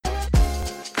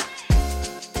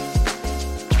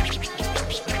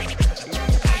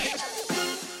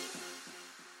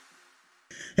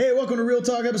welcome to Real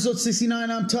Talk episode 69.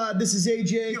 I'm Todd, this is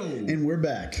AJ, Yo. and we're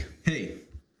back. Hey,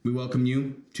 we welcome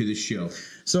you to the show.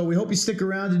 So we hope you stick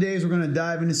around today as we're going to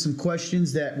dive into some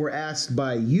questions that were asked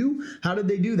by you. How did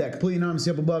they do that? Completely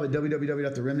anonymously up above at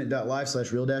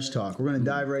www.theremnant.live/real-talk. We're going to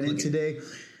dive right in today.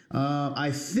 I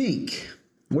think,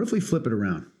 what if we flip it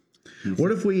around?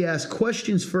 What if we ask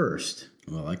questions first?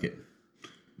 Well, I like it.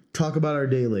 Talk about our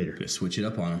day later. Just switch it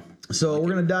up on them. So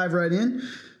we're going to dive right in.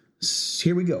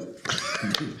 Here we go.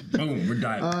 Boom, we're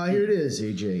diving. Here it is,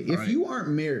 AJ. If right. you aren't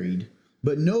married,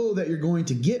 but know that you're going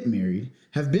to get married,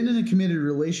 have been in a committed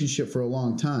relationship for a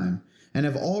long time, and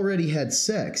have already had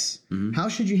sex, how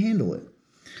should you handle it?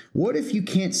 What if you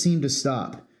can't seem to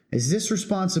stop? Is this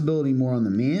responsibility more on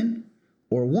the man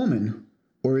or woman,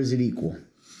 or is it equal?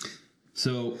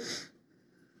 So,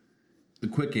 the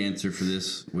quick answer for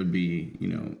this would be,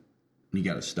 you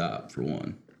got to stop, for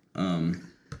one.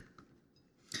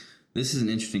 This is an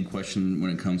interesting question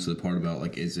when it comes to the part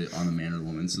about, is it on the man or the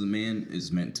woman? So the man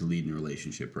is meant to lead in a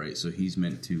relationship, right? So he's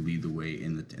meant to lead the way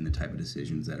in the type of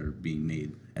decisions that are being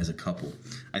made as a couple.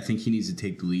 I think he needs to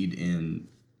take the lead in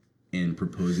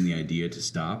proposing the idea to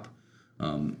stop.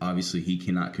 Obviously, he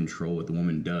cannot control what the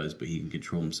woman does, but he can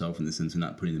control himself in the sense of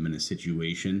not putting them in a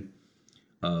situation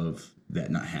of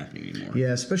that not happening anymore.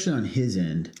 Yeah, especially on his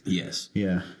end. Yes.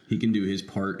 Yeah. He can do his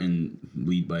part and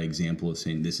lead by example of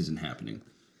saying this isn't happening.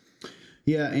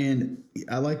 Yeah, and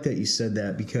I like that you said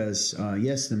that because,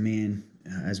 yes, the man,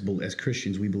 as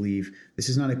Christians, we believe this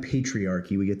is not a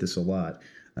patriarchy. We get this a lot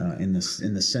in the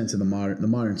sense of the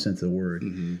modern sense of the word.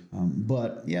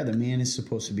 But yeah, the man is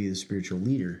supposed to be the spiritual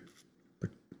leader,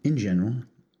 in general,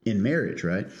 in marriage,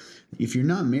 right? If you're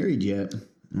not married yet,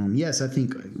 yes, I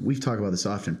think we've talked about this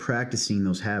often. Practicing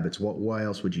those habits. Why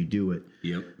else would you do it?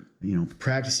 Yep.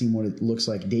 Practicing what it looks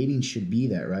like. Dating should be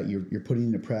that, right? You're putting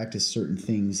into practice certain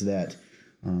things that.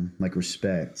 Like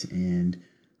respect and,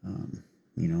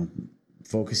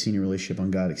 focusing your relationship on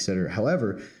God, etc.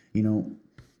 However, you're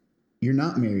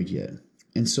not married yet.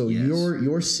 And so Yes.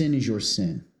 your sin is your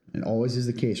sin. It always is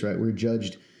the case, right? We're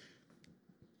judged,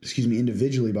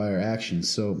 individually by our actions.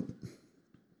 So,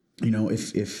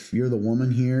 if you're the woman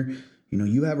here,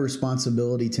 you have a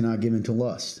responsibility to not give into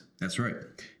lust. That's right.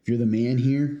 If you're the man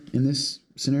here in this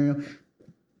scenario,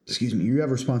 you have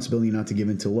a responsibility not to give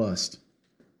into lust.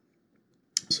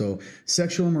 So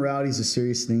sexual immorality is a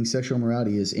serious thing. Sexual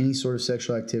immorality is any sort of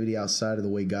sexual activity outside of the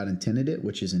way God intended it,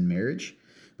 which is in marriage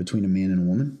between a man and a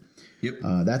woman. Yep.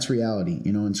 That's reality.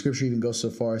 And Scripture even goes so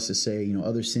far as to say,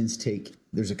 other sins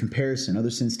there's a comparison. Other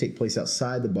sins take place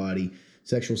outside the body.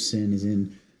 Sexual sin is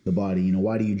in the body.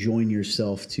 Why do you join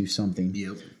yourself to something?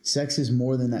 Yep. Sex is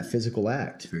more than that physical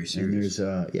act. Very serious.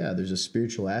 And there's a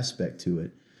spiritual aspect to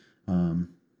it.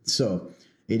 So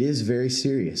it is very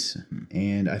serious.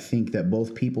 And I think that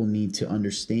both people need to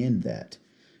understand that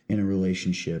in a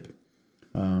relationship.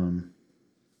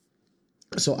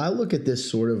 So I look at this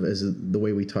sort of as the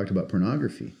way we talked about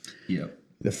pornography. Yep.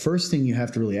 The first thing you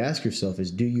have to really ask yourself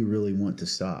is, do you really want to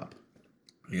stop?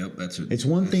 Yep. That's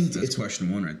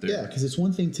question one right there. Yeah, because it's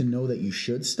one thing to know that you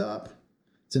should stop.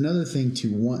 It's another thing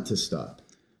to want to stop.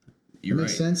 You're right.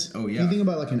 Makes sense? Oh, yeah. If you think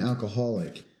about like an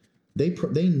alcoholic,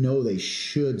 they know they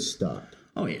should stop.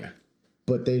 Oh, yeah.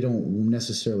 But they don't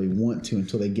necessarily want to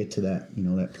until they get to that,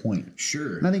 that point.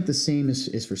 Sure. And I think the same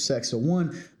is for sex. So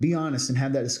one, be honest and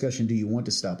have that discussion. Do you want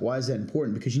to stop? Why is that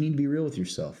important? Because you need to be real with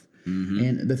yourself.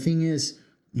 And the thing is,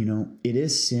 it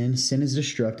is sin. Sin is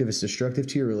destructive. It's destructive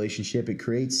to your relationship. It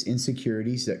creates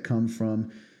insecurities that come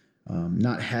from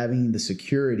not having the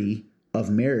security of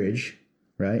marriage,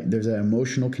 right? There's that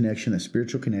emotional connection, that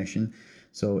spiritual connection.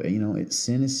 So,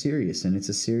 sin is serious, and it's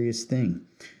a serious thing.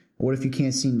 What if you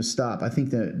can't seem to stop? I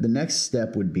think that the next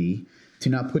step would be to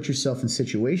not put yourself in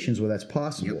situations where that's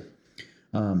possible.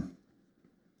 Yep.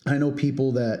 I know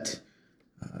people that,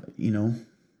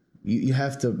 you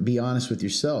have to be honest with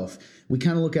yourself. We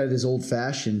kind of look at it as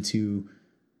old-fashioned to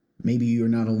maybe you're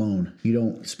not alone. You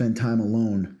don't spend time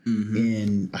alone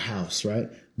in a house, right?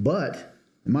 But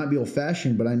it might be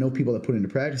old-fashioned, but I know people that put it into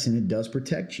practice, and it does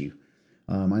protect you.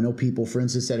 I know people, for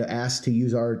instance, that are asked to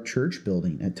use our church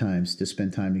building at times to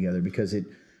spend time together because they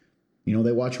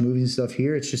watch movies and stuff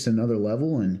here. It's just another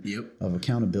level of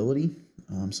accountability.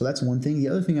 So that's one thing. The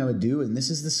other thing I would do, and this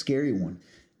is the scary one,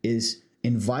 is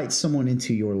invite someone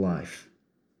into your life,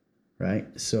 right?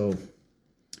 So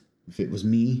if it was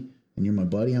me and you're my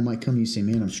buddy, I might come to you and say,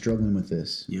 man, I'm struggling with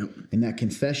this. Yep. In that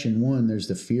confession, one, there's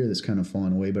the fear that's kind of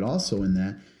fallen away, but also in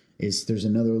that,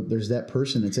 there's that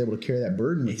person that's able to carry that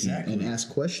burden with you and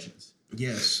ask questions.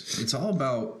 Yes, it's all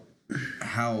about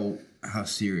how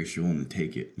serious you're willing to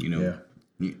take it. Yeah.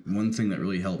 One thing that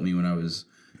really helped me when I was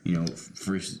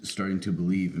first starting to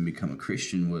believe and become a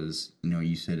Christian was,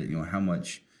 you said it, how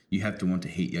much you have to want to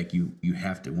hate, like you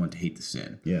have to want to hate the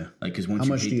sin. Yeah. Like, because once How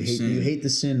much do you hate? sin, Do you hate the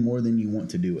sin more than you want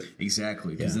to do it?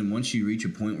 Exactly. Because then once you reach a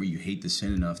point where you hate the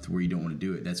sin enough to where you don't want to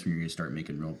do it, that's when you're going to start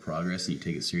making real progress, and you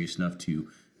take it serious enough to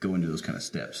go into those kind of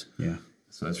steps. Yeah.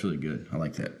 So that's really good. I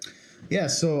like that. Yeah.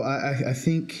 So I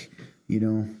think,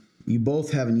 you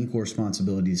both have an equal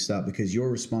responsibility to stop, because you're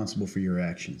responsible for your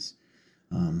actions.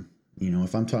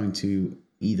 If I'm talking to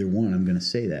either one, I'm going to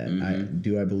say that.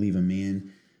 I believe a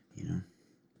man,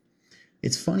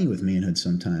 it's funny with manhood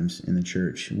sometimes in the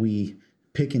church. We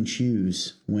pick and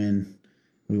choose when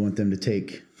we want them to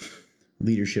take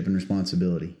leadership and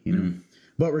responsibility,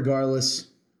 But regardless,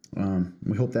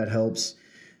 we hope that helps.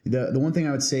 The one thing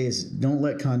I would say is, don't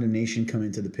let condemnation come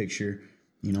into the picture.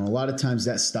 A lot of times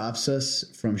that stops us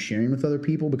from sharing with other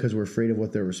people because we're afraid of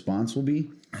what their response will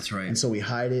be. That's right. And so we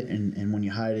hide it, and when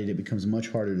you hide it, it becomes much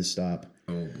harder to stop.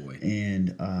 Oh boy.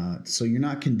 And so you're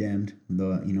not condemned.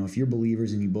 If you're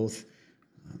believers and you both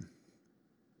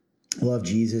love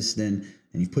Jesus, and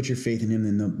you've put your faith in him,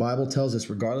 then the Bible tells us,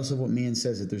 regardless of what man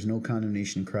says, that there's no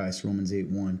condemnation in Christ. Romans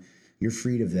 8:1. You're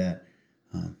freed of that.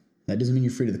 That doesn't mean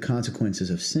you're free of the consequences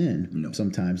of sin. No.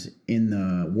 Sometimes in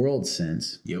the world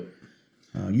sense. Yep.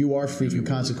 You are free from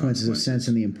consequences of sense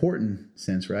in the important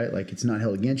sense, right? Like, it's not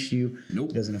held against you.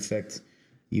 Nope. It doesn't affect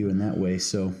you in that way.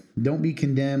 So don't be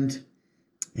condemned,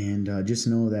 and just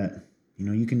know that,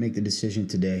 you can make the decision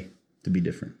today to be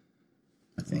different.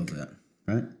 I think. Love that.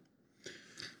 Right?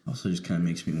 Also, just kind of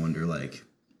makes me wonder, like,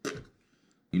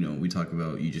 we talk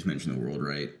about, you just mentioned the world,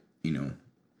 right?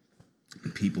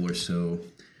 People are so,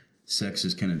 sex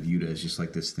is kind of viewed as just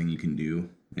like this thing you can do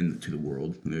to the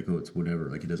world. They're like, oh, it's whatever.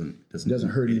 Like, it doesn't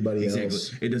hurt anybody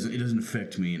else. It doesn't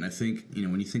affect me. And I think,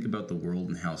 when you think about the world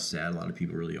and how sad a lot of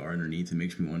people really are underneath, it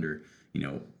makes me wonder,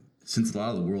 since a lot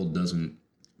of the world doesn't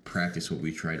practice what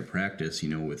we try to practice,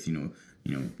 with,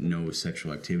 no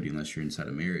sexual activity unless you're inside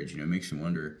a marriage, it makes me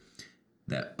wonder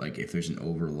that, like, if there's an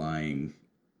overlying,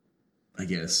 I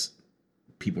guess,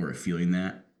 people are feeling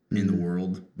that in the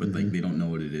world, but like, they don't know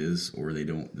what it is, or they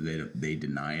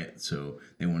deny it, so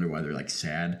they wonder why they're like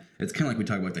sad. It's kind of like we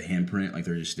talk about the handprint, like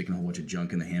they're just sticking a whole bunch of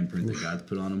junk in the handprint that God's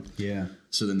put on them. Yeah.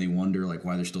 So then they wonder like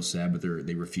why they're still sad, but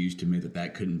they refuse to admit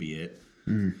that couldn't be it.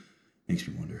 Makes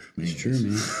me wonder. It's true,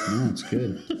 man. No, it's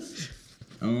good.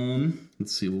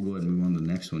 Let's see. We'll go ahead and move on to the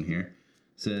next one here.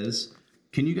 It says,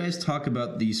 can you guys talk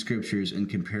about these scriptures and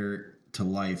compare it to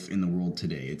life in the world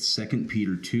today? It's 2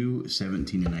 Peter 2,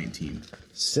 17 to 19.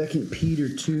 2 Peter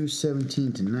 2,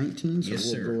 17 to 19. So Yes,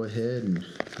 we'll sir. go ahead and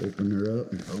open her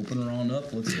up. Open her on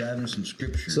up. Let's dive into some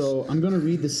scriptures. So I'm going to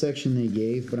read the section they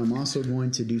gave, but I'm also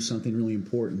going to do something really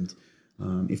important.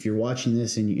 If you're watching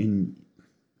this and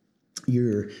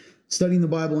you're studying the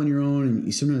Bible on your own,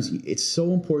 and sometimes it's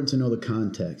so important to know the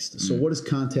context. So what does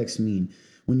context mean?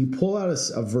 When you pull out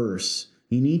a verse,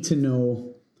 you need to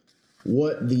know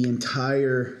what the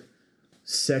entire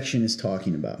section is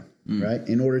talking about, right?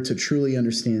 In order to truly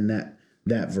understand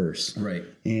that verse. Right.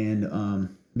 And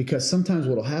because sometimes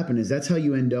what will happen is that's how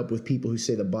you end up with people who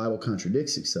say the Bible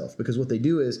contradicts itself. Because what they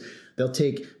do is they'll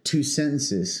take two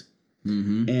sentences,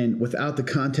 and without the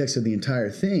context of the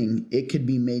entire thing, it could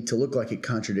be made to look like it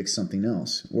contradicts something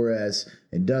else, whereas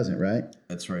it doesn't, right?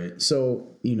 That's right. So,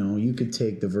 you could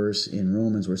take the verse in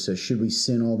Romans where it says, should we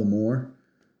sin all the more?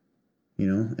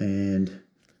 And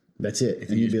that's it.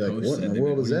 And you'd be like, what in the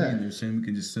world is that? They're saying we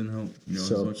can just sin out,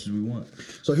 as much as we want.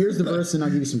 So here's the verse, and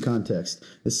I'll give you some context.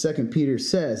 The 2 Peter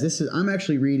says, I'm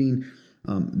actually reading,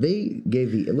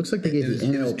 it looks like they gave the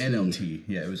NLT. It was NLT.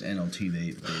 Yeah, it was NLT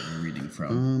they were reading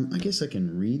from. I guess I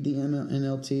can read the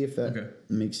NLT if that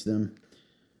makes them.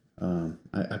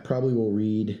 I probably will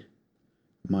read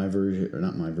my version, or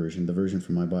not my version, the version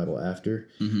from my Bible after.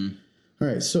 All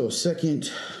right, so 2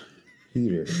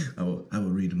 Peter. I will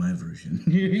read my version.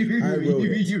 I wrote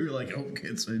it. You were like, oh,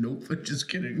 kids, nope, just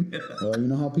kidding. Well, you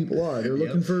know how people are. They're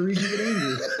looking for a reason to get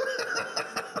angry.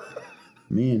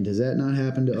 Man, does that not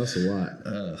happen to us a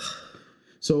lot?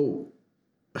 So,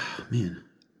 man,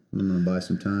 I'm going to buy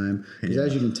some time. Because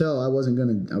as you can tell, I was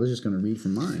just going to read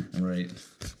from mine. Right.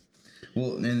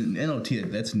 Well, and NLT,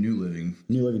 that's New Living.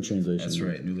 New Living Translation. That's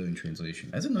right, New Living Translation.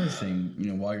 That's another thing,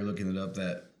 while you're looking it up,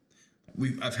 that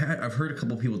I've heard a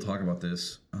couple people talk about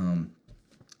this.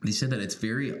 They said that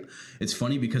it's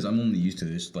funny because I'm only used to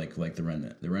this, like the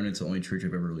Remnant. The Remnant's the only church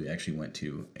I've ever really actually went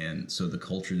to, and so the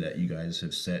culture that you guys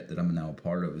have set that I'm now a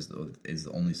part of is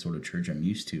the only sort of church I'm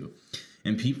used to.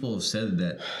 And people have said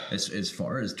that as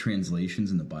far as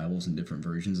translations in the Bibles and different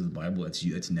versions of the Bible,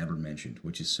 it's never mentioned,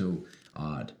 which is so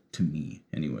odd to me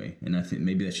anyway. And I think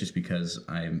maybe that's just because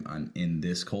I'm in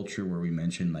this culture where we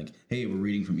mention like, hey, we're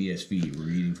reading from ESV, we're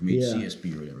reading from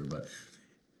HCSB or whatever, but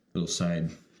little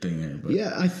side thing there. But.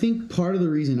 Yeah, I think part of the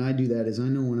reason I do that is I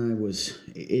know when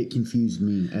it confused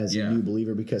me as a new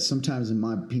believer, because sometimes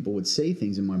people would say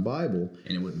things in my Bible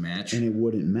and it wouldn't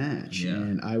match. Yeah.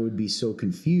 And I would be so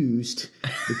confused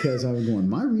because I was going,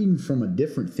 am I reading from a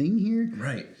different thing here?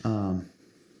 Right.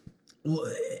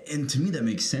 Well, and to me that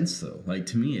makes sense though. Like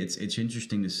to me, it's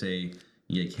interesting to say,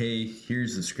 like, hey,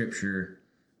 here's the scripture,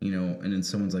 and then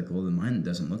someone's like, well, then mine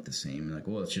doesn't look the same. And like,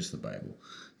 well, it's just the Bible.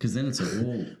 Because then it's like,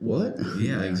 well, what?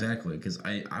 Yeah, exactly. Because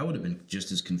I would have been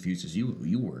just as confused as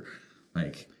you were.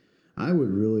 Like, I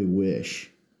would really wish.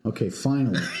 Okay,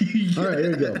 finally. All right, here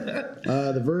we go.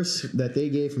 The verse that they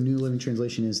gave from New Living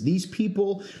Translation is, these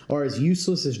people are as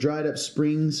useless as dried up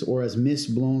springs or as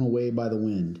mist blown away by the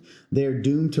wind. They are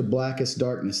doomed to blackest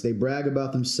darkness. They brag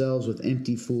about themselves with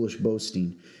empty, foolish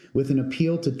boasting. With an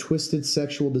appeal to twisted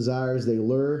sexual desires, they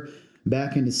lure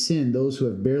back into sin those who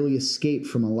have barely escaped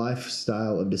from a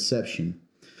lifestyle of deception.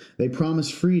 They promise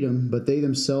freedom, but they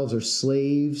themselves are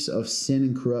slaves of sin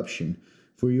and corruption,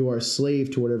 for you are a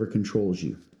slave to whatever controls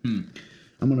you. I'm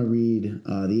going to read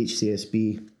the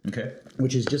HCSB,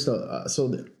 which is just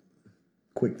the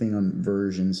quick thing on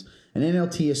versions. An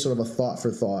NLT is sort of a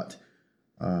thought-for-thought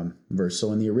verse.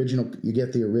 So in the original, you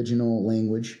get the original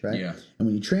language, right? Yeah. And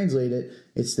when you translate it,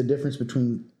 it's the difference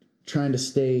between trying to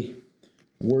stay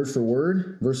word for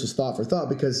word versus thought for thought,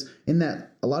 because in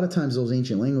that, a lot of times those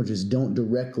ancient languages don't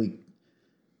directly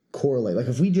correlate. Like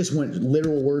if we just went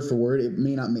literal word for word, it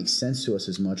may not make sense to us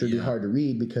as much. It'd be hard to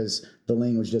read because the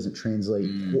language doesn't translate.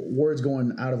 Words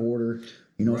going out of order.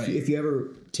 Right. If you ever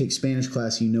take Spanish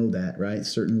class, you know that, right?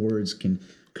 Certain words can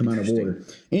come out of order.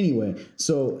 Anyway,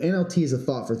 so NLT is a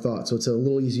thought for thought, so it's a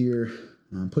little easier,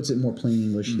 puts it in more plain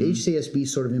English. The HCSB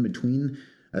is sort of in between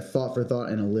a thought for thought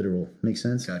and a literal. Make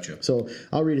sense? Gotcha. So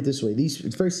I'll read it this way.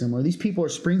 It's very similar. These people are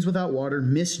springs without water,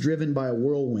 mist driven by a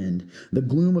whirlwind. The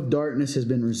gloom of darkness has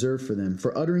been reserved for them.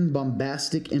 For uttering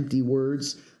bombastic, empty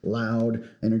words, loud,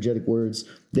 energetic words,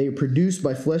 they are produced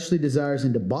by fleshly desires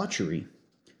and debauchery.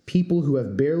 People who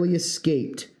have barely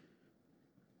escaped.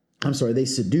 They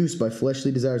seduce by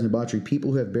fleshly desires and debauchery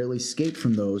people who have barely escaped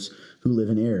from those who live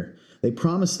in error. They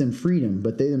promise them freedom,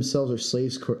 but they themselves are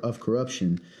slaves of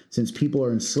corruption, since people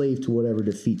are enslaved to whatever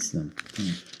defeats them.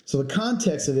 So the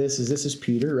context of this is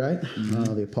Peter, right?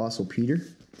 The Apostle Peter,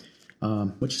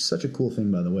 which is such a cool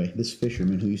thing, by the way. This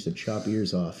fisherman who used to chop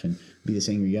ears off and be this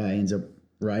angry guy ends up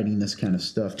writing this kind of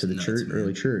stuff to the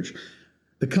early church.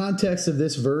 The context of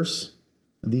these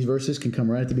verses can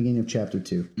come right at the beginning of chapter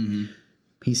 2.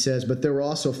 He says, but there were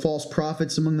also false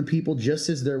prophets among the people, just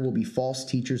as there will be false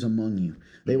teachers among you.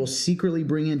 They will secretly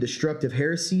bring in destructive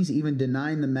heresies, even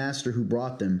denying the master who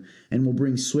brought them, and will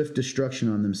bring swift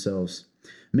destruction on themselves.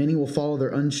 Many will follow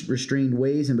their unrestrained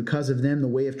ways, and because of them, the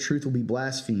way of truth will be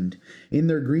blasphemed. In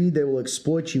their greed, they will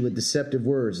exploit you with deceptive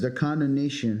words. Their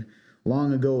condemnation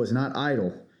long ago was not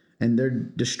idle, and their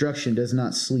destruction does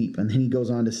not sleep. And then he goes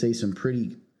on to say some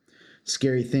pretty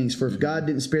scary things. For if God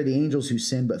didn't spare the angels who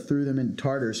sinned, but threw them into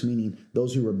Tartarus, meaning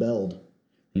those who rebelled,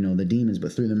 the demons,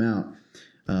 but threw them out.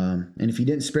 And if he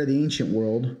didn't spare the ancient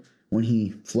world when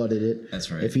he flooded it, that's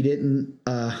right. If he didn't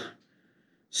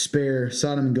spare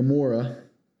Sodom and Gomorrah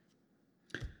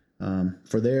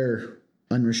for their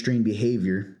unrestrained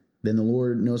behavior, then the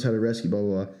Lord knows how to rescue, blah,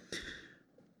 blah,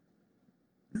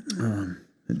 blah.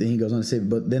 Then he goes on to say,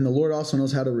 but then the Lord also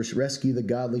knows how to rescue the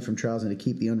godly from trials and to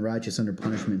keep the unrighteous under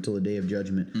punishment until the day of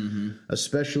judgment,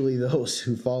 especially those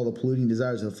who follow the polluting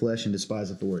desires of the flesh and despise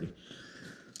authority.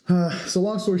 So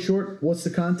long story short, what's the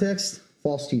context?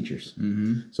 False teachers.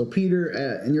 So Peter,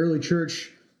 in the early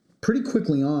church, pretty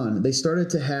quickly on, they started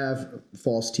to have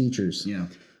false teachers. Yeah.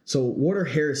 So what are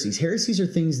heresies? Heresies are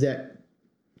things that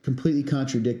completely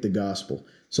contradict the gospel.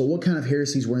 So what kind of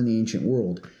heresies were in the ancient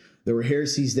world? There were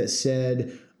heresies that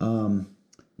said,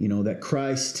 that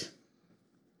Christ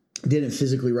didn't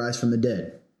physically rise from the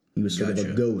dead. He was sort of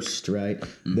a ghost, right?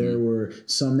 There were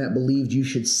some that believed you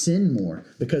should sin more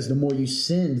because the more you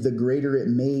sinned, the greater it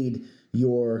made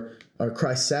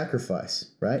Christ's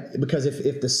sacrifice, right? Because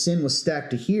if the sin was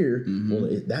stacked to here,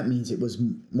 that means it was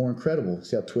more incredible.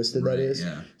 See how twisted that is?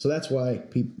 Yeah. So that's why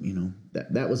people,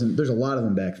 that wasn't. There's a lot of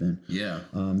them back then. Yeah.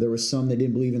 There were some that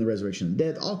didn't believe in the resurrection of the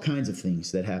dead. All kinds of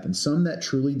things that happened. Some that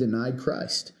truly denied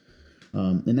Christ,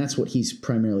 and that's what he's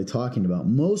primarily talking about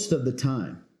most of the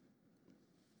time.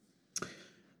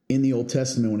 In the Old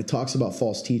Testament, when it talks about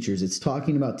false teachers, it's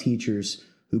talking about teachers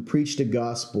who preached a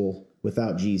gospel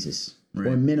without Jesus, or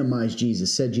Right. minimized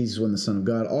Jesus, said Jesus wasn't the Son of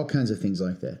God, all kinds of things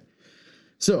like that.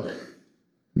 So,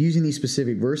 using these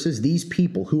specific verses, these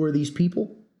people, who are these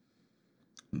people?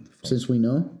 Since we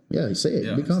know, yeah, say it,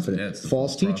 Yeah, be confident. yeah, it's the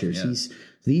false false prophet, teachers. yeah.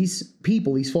 These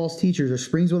people, these false teachers, are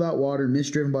springs without water,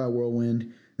 mist driven by a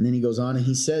whirlwind. And then he goes on and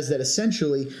he says that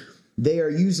essentially they are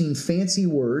using fancy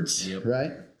words, Yep.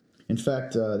 right? In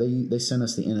fact, they sent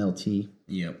us the NLT,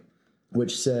 Yep.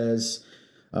 which says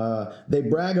they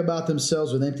brag about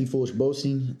themselves with empty, foolish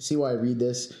boasting. See why I read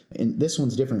this? And this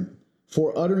one's different.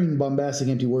 For uttering bombastic,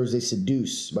 empty words, they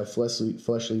seduce by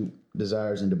fleshly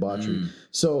desires and debauchery.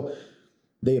 So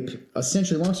they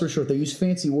essentially, long story short, they use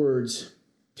fancy words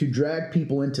to drag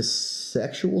people into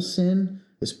sexual sin.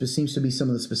 This seems to be some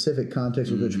of the specific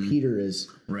context with which Peter is.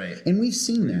 Right. And we've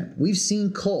seen that. We've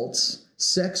seen cults,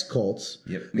 sex cults,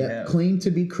 Yep, we that have. claim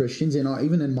to be Christians, and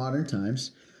even in modern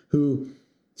times, who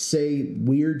say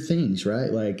weird things,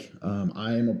 right? Like,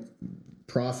 I am a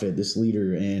prophet, this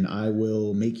leader, and I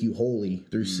will make you holy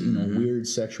through weird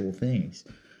sexual things.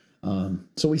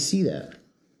 So we see that.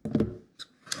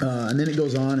 And then it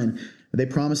goes on, and they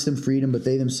promise them freedom, but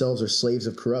they themselves are slaves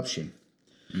of corruption.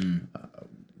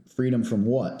 Freedom from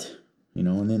what?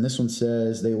 And then this one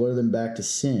says they lure them back to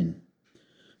sin.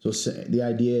 So the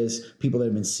idea is people that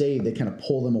have been saved, they kind of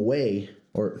pull them away,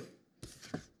 or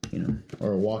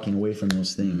are walking away from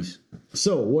those things.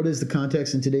 So what is the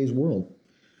context in today's world?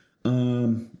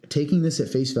 Taking this at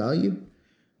face value,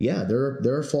 yeah, there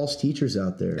are false teachers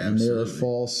out there, and there are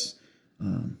false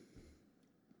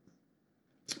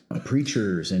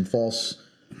preachers and false,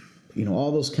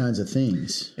 all those kinds of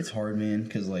things. It's hard, man,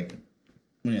 because like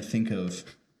when I think of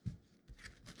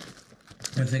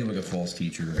like a false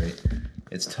teacher, right?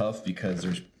 It's tough because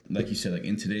there's, like you said, like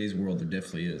in today's world, there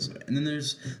definitely is, and then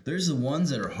there's the ones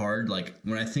that are hard. Like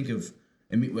when I think of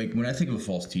a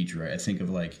false teacher, right? I think of,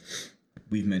 like,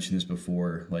 we've mentioned this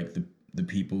before, like the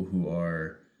people who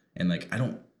are, and like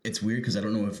it's weird because I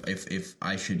don't know if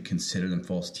I should consider them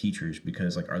false teachers,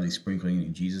 because like, are they sprinkling any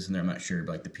Jesus in there? I'm not sure,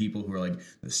 but like the people who are like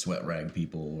the sweat rag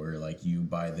people, or like, you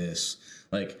buy this,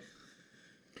 like.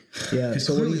 Yeah,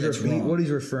 so what what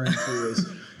he's referring to is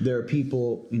there are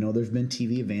people, there's been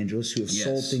TV evangelists who have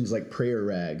sold things like prayer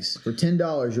rags. For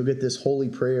 $10, you'll get this holy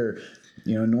prayer,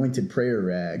 anointed prayer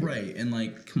rag. Right, and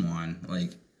like, come on,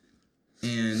 like,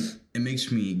 and it makes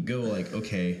me go like,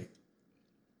 okay,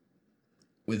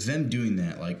 with them doing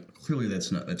that, like, clearly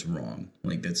that's wrong.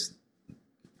 Like,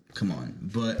 come on.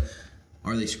 But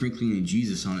are they sprinkling any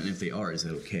Jesus on it? And if they are, is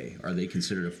that okay? Are they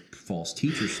considered a false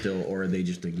teacher still, or are they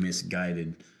just like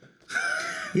misguided?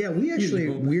 Yeah, we actually,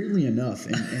 weirdly enough,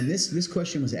 and this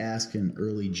question was asked in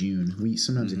early June.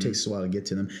 Sometimes it takes us a while to get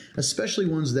to them, especially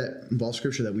ones that involve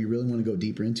scripture that we really want to go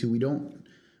deeper into. We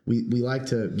like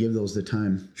to give those the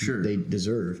time they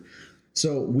deserve.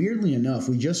 So weirdly enough,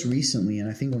 we just recently, and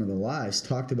I think one of the lives,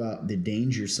 talked about the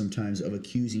danger sometimes of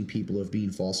accusing people of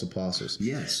being false apostles.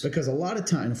 Yes. Because a lot of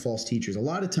times, false teachers, a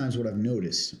lot of times what I've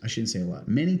noticed, I shouldn't say a lot,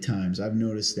 many times I've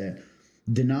noticed that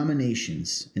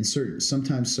denominations and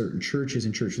sometimes certain churches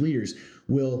and church leaders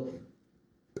will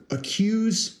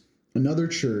accuse another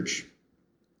church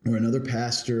or another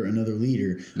pastor, another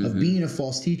leader of being a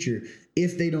false teacher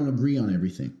if they don't agree on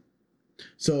everything.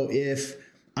 So if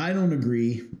I don't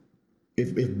agree,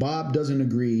 if Bob doesn't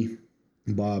agree,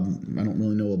 I don't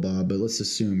really know a Bob, but let's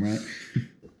assume, right?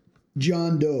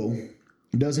 John Doe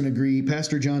doesn't agree,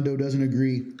 Pastor John Doe doesn't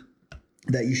agree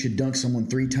that you should dunk someone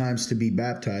 3 times to be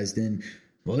baptized, then,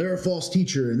 well, they're a false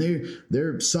teacher and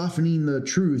they're softening the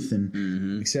truth,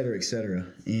 and et cetera, et cetera.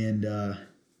 And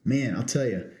man, I'll tell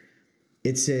you,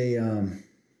 I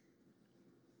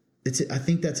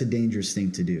think that's a dangerous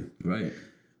thing to do. Right.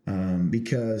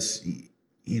 Because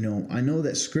I know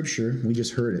that scripture, we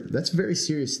just heard it. That's a very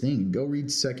serious thing. Go read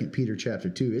 2 Peter chapter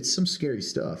 2. It's some scary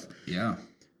stuff. Yeah.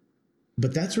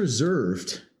 But that's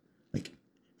reserved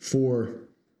for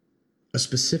a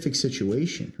specific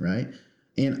situation, right?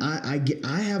 And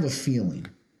I have a feeling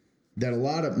that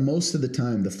most of the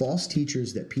time, the false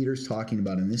teachers that Peter's talking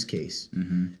about in this case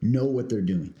know what they're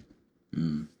doing.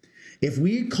 If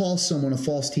we call someone a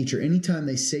false teacher anytime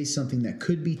they say something that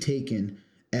could be taken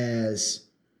as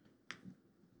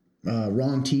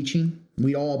wrong teaching,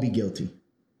 we'd all be guilty.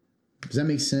 Does that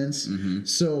make sense?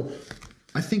 So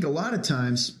I think a lot of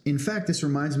times, in fact, this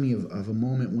reminds me of a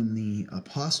moment when the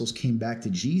apostles came back to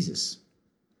Jesus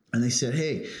and they said,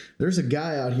 hey, there's a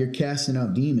guy out here casting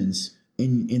out demons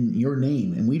in your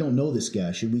name, and we don't know this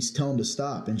guy. Should we tell him to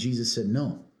stop? And Jesus said,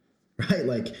 no, right?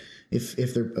 Like if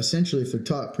they're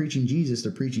taught preaching Jesus,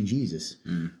 they're preaching Jesus.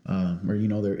 Or,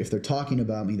 if they're talking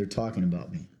about me, they're talking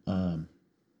about me.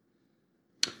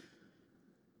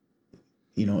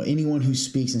 anyone who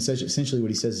speaks, and such, essentially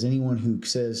what he says is anyone who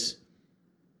says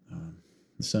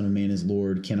the Son of Man is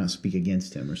Lord cannot speak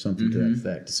against him, or something to that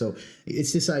effect. So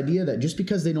it's this idea that just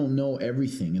because they don't know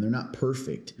everything and they're not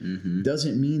perfect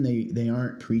doesn't mean they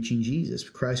aren't preaching Jesus,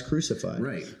 Christ crucified.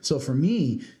 Right. So for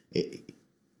me,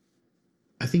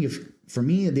 I think for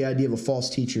me, the idea of a false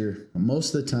teacher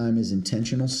most of the time is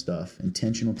intentional stuff,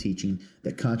 intentional teaching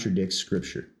that contradicts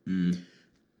Scripture.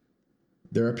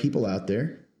 There are people out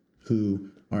there who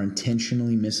are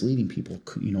intentionally misleading people.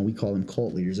 We call them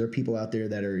cult leaders. There are people out there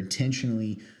that are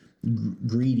intentionally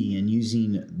greedy and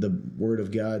using the Word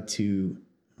of God to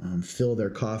fill their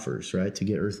coffers, right, to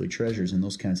get earthly treasures and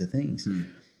those kinds of things.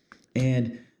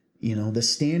 And, the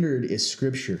standard is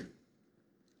Scripture.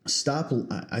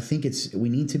 I think we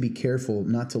need to be careful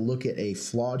not to look at a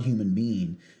flawed human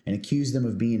being and accuse them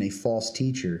of being a false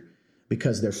teacher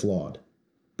because they're flawed,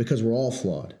 because we're all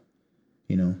flawed.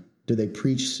 Do they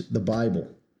preach the Bible?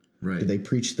 Right. Do they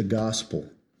preach the gospel?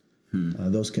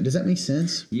 Does that make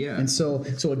sense? Yeah. And so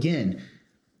again,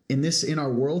 in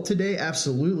our world today,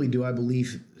 absolutely do I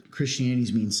believe Christianity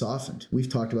is being softened. We've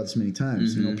talked about this many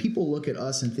times. People look at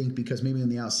us and think because maybe on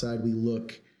the outside we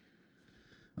look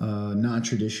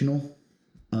non-traditional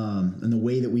in the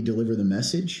way that we deliver the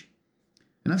message.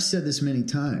 And I've said this many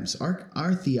times.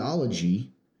 Our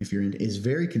theology, if you're is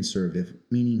very conservative,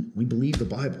 meaning we believe the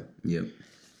Bible. Yep.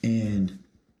 And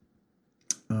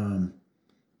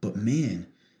but man,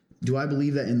 do I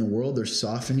believe that in the world they're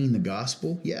softening the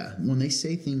gospel? Yeah. When they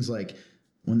say things like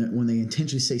when they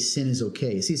intentionally say sin is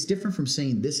okay. See, it's different from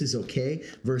saying this is okay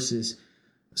versus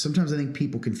sometimes I think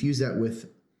people confuse that with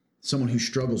someone who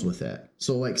struggles with that.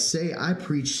 So like say I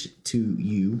preach to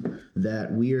you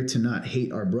that we are to not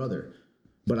hate our brother,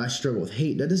 but I struggle with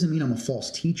hate. That doesn't mean I'm a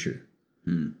false teacher.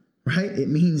 Right? It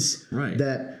means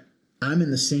that I'm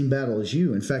in the same battle as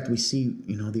you. In fact, we see,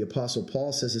 the Apostle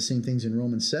Paul says the same things in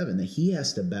Romans 7, that he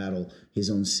has to battle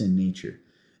his own sin nature.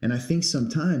 And I think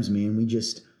sometimes, man, we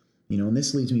just, and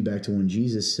this leads me back to when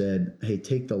Jesus said, hey,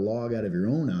 take the log out of your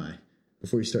own eye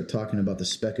before you start talking about the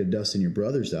speck of dust in your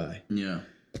brother's eye. Yeah.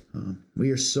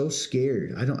 We are so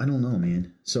scared. I don't know,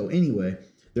 man. So anyway,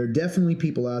 there are definitely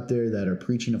people out there that are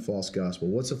preaching a false gospel.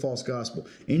 What's a false gospel?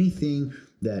 Anything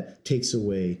that takes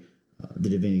away the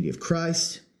divinity of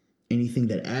Christ, anything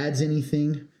that adds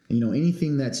anything,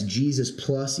 anything that's Jesus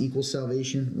plus equals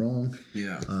salvation, wrong.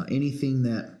 Yeah. Anything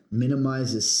that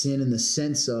minimizes sin in the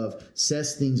sense of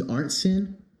says things aren't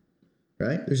sin,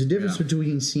 right? There's a difference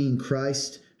between seeing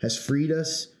Christ has freed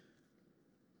us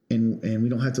and we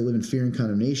don't have to live in fear and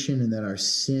condemnation and that our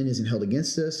sin isn't held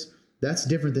against us. That's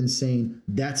different than saying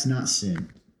that's not sin.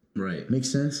 Right. Make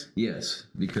sense? Yes,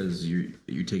 because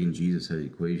you're taking Jesus out of the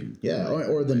equation. Yeah,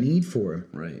 or the need for him.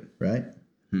 Right. Right?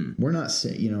 We're not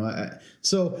saying,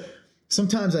 so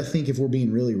sometimes I think if we're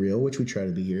being really real, which we try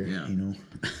to be here,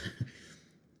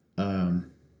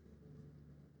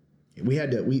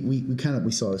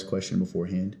 we saw this question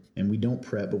beforehand and we don't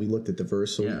prep, but we looked at the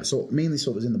verse. So it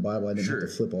was in the Bible. I didn't have to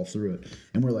flip all through it.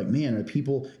 And we're like, man,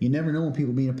 you never know when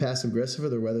people being a passive aggressive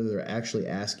or whether they're actually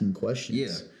asking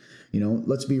questions. Yeah.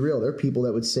 Let's be real. There are people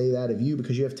that would say that of you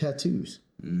because you have tattoos.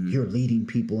 You're leading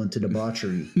people into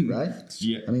debauchery, right?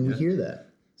 Yeah. I mean, we hear that.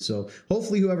 So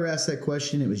hopefully whoever asked that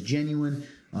question, it was genuine.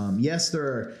 Yes,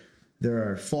 there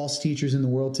are false teachers in the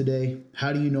world today.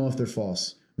 How do you know if they're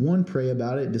false? One, pray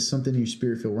about it. Does something in your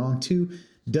spirit feel wrong? Two,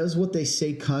 does what they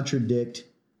say contradict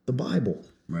the Bible?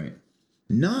 Right.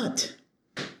 Not.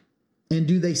 And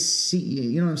do they see,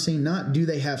 you know what I'm saying? Not do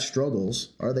they have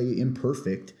struggles? Are they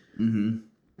imperfect?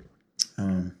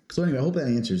 So anyway, I hope that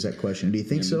answers that question. Do you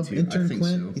think so? Intern Clint,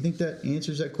 so. You think that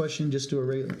answers that question just to a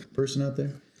regular person out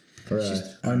there? Or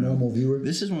our normal viewer?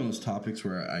 This is one of those topics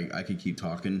where I could keep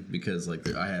talking because I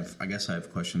guess I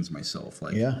have questions myself.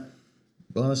 Yeah.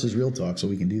 Well, this is real talk, so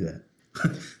we can do that.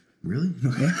 Really?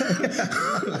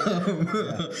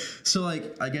 So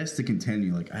I guess to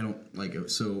continue,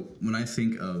 so when I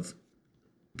think of,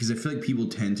 because I feel like people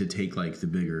tend to take the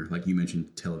bigger, like you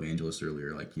mentioned televangelists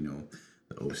earlier,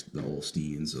 the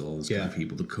Olsteins, all those kind of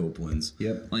people, the Copelands.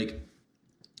 Yep.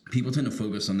 People tend to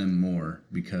focus on them more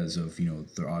because of,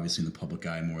 they're obviously in the public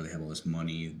eye more. They have all this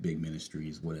money, big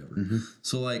ministries, whatever.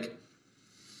 So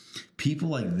people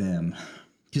like them,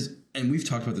 and we've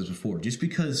talked about this before, just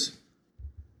because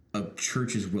a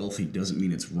church is wealthy doesn't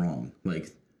mean it's wrong.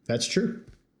 That's true.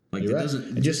 You're right.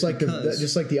 Doesn't just like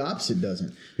the opposite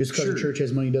doesn't. Just because a church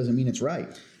has money doesn't mean it's right.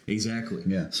 Exactly.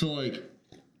 Yeah. So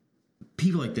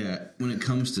people like that, when it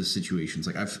comes to situations,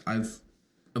 I've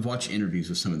watched interviews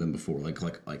with some of them before, like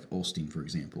Osteen, for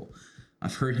example.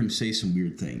 I've heard him say some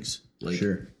weird things.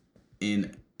 Sure.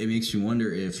 And it makes you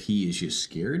wonder if he is just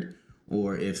scared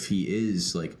or if he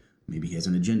is like, maybe he has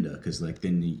an agenda, because like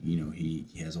then he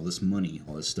has all this money,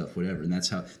 all this stuff, whatever, and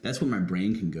that's where my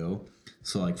brain can go.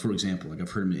 So like, for example, like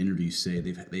I've heard him in interviews say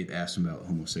they've asked him about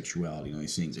homosexuality and all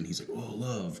these things, and he's like, oh,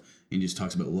 love, and he just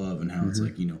talks about love and how it's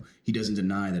like, he doesn't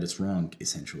deny that it's wrong.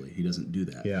 Essentially, he doesn't do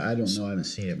that. Yeah, I don't know. I haven't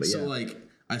seen it, but so like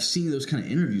I've seen those kind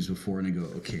of interviews before, and I go,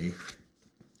 okay,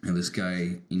 now this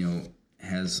guy,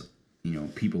 has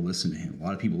people listen to him. A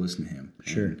lot of people listen to him.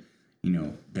 Sure.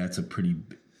 And, that's a pretty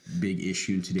big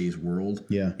issue in today's world.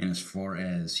 Yeah. And as far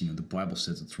as, the Bible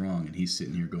says it's wrong, and he's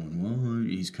sitting here going, well,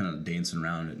 he's kind of dancing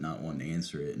around it, not wanting to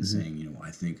answer it, and saying,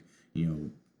 I think,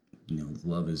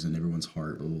 love is in everyone's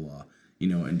heart, blah, blah, blah.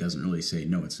 And doesn't really say,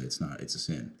 no, it's not, it's a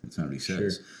sin. It's not what he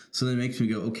says. Sure. So then it makes me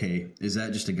go, okay, is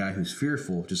that just a guy who's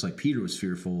fearful, just like Peter was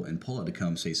fearful and Paul had to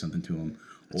come say something to him?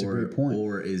 That's a great point.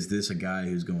 Or is this a guy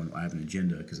who's going, I have an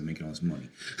agenda because I'm making all this money?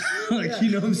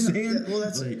 You know what I'm saying? Well,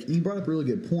 that's you brought up a really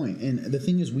good point. And the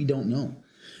thing is, we don't know.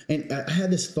 And I had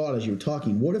this thought as you were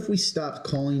talking, what if we stopped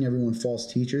calling everyone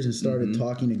false teachers and started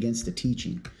talking against the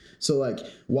teaching? So like,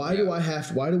 why do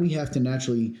we have to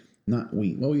naturally,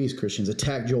 we as Christians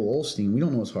attack Joel Osteen? We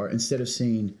don't know his heart, instead of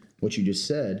saying what you just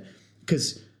said.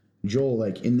 Because Joel,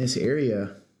 like in this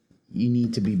area, you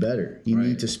need to be better. You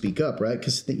need to speak up, right?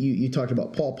 Because you talked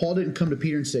about Paul. Paul didn't come to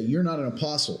Peter and say, you're not an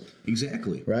apostle.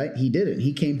 Exactly. Right? He didn't.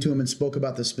 He came to him and spoke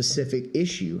about the specific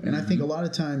issue. And I think a lot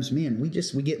of times, man, we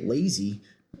get lazy.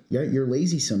 Yeah, you're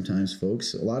lazy sometimes,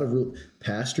 folks. A lot of real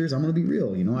pastors, I'm going to be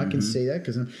real. I can say that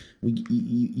because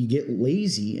you get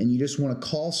lazy and you just want to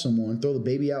call someone, throw the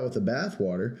baby out with the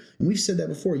bathwater. And we've said that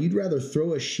before. You'd rather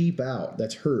throw a sheep out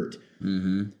that's hurt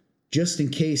just in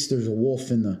case there's a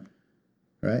wolf in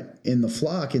the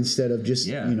flock, instead of just,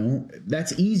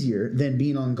 that's easier than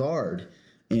being on guard.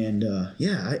 And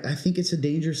I think it's a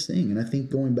dangerous thing. And I think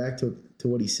going back to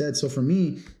what he said. So for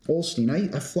me, Osteen,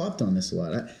 I flopped on this a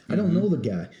lot. I don't know the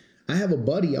guy. I have a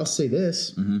buddy, I'll say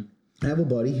this. I have a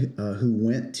buddy who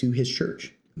went to his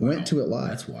church, went to it live.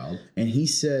 That's wild. And he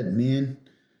said,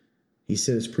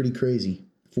 it's pretty crazy.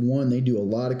 For one, they do a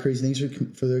lot of crazy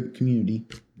things for their community.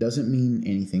 Doesn't mean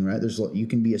anything, right? You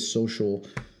can be a social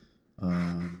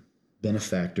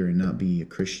benefactor and not be a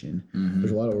Christian.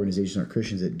 There's a lot of organizations that are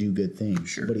Christians that do good things.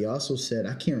 Sure. But he also said,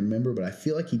 I can't remember, but I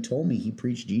feel like he told me he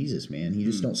preached Jesus, man. He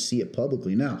just don't see it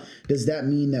publicly. Now, does that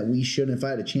mean that we shouldn't, if I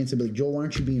had a chance, I'd be like, Joel, why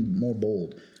aren't you being more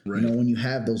bold? Right. When you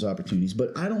have those opportunities.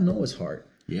 But I don't know his heart.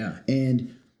 Yeah.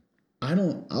 And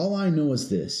all I know is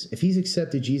this: if he's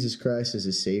accepted Jesus Christ as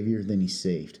his Savior, then he's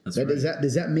saved. That's right.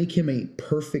 Does that make him a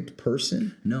perfect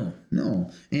person?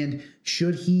 No. And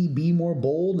should he be more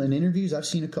bold in interviews? I've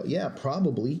seen a couple. Yeah,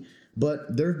 probably.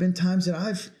 But there have been times that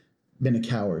I've been a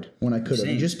coward when I could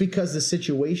have, just because the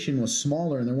situation was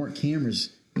smaller and there weren't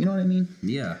cameras. You know what I mean?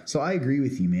 Yeah. So I agree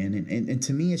with you, man. And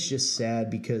to me, it's just sad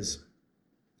because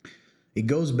it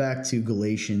goes back to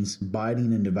Galatians,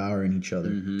 biting and devouring each other,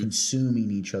 consuming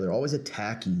each other, always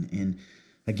attacking. And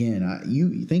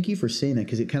again, thank you for saying that,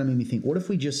 because it kind of made me think, what if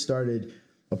we just started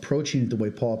approaching it the way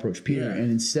Paul approached Peter? Yeah. And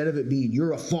instead of it being,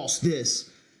 you're a false this,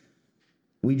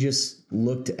 we just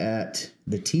looked at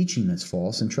the teaching that's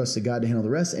false and trusted God to handle the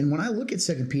rest. And when I look at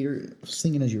 2 Peter, I was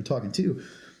thinking as you were talking too,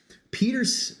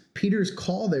 Peter's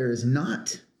call there is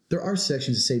not, there are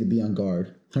sections that say to be on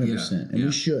guard, 100%. And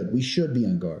we should be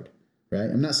on guard. Right?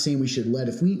 I'm not saying we should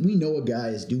if we know a guy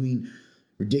is doing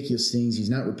ridiculous things, he's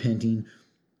not repenting,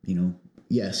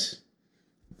 yes,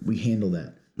 we handle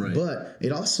that. Right. But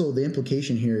it also, the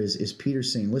implication here is Peter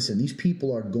saying, listen, these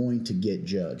people are going to get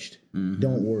judged.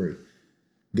 Don't worry.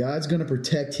 God's going to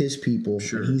protect his people,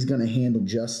 and he's going to handle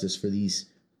justice for these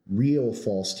real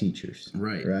false teachers.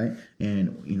 Right. Right?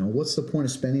 And, what's the point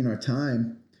of spending our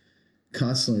time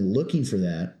constantly looking for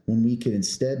that when we could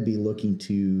instead be looking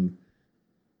to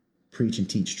preach and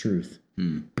teach truth?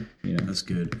 That's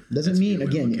good. Doesn't mean,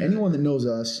 again, anyone that knows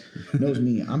us knows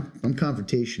me. I'm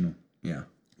confrontational. Yeah.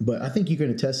 But I think you can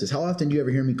attest this. How often do you ever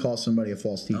hear me call somebody a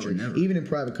false teacher? Never. Even in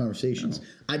private conversations. No.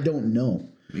 I don't know.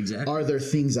 Exactly. Are there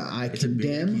things that I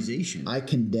condemn? A big accusation. I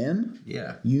condemn.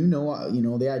 Yeah.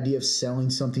 The idea of selling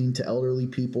something to elderly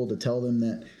people to tell them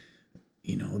that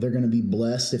they're going to be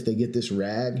blessed if they get this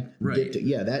rag. Right.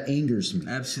 That angers me.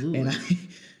 Absolutely.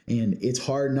 And it's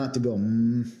hard not to go,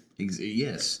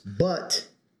 Yes. But,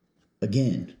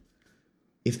 again,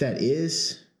 if that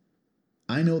is,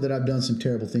 I know that I've done some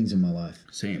terrible things in my life.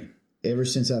 Same. Ever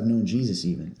since I've known Jesus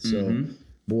even. So,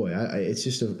 boy, it's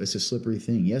just it's a slippery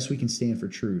thing. Yes, we can stand for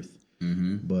truth.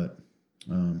 But,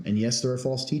 and yes, there are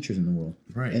false teachers in the world.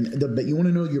 Right. But you want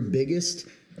to know your biggest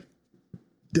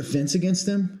defense against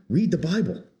them? Read the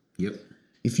Bible. Yep.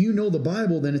 if you know the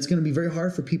Bible, then it's going to be very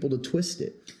hard for people to twist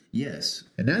it. Yes.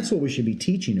 And that's what we should be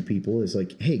teaching to people is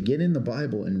like, hey, get in the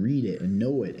Bible and read it and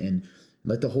know it and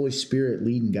let the Holy Spirit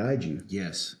lead and guide you.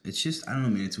 Yes. It's just, I don't know,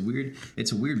 man. It's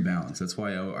a weird balance. That's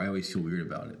why I always feel weird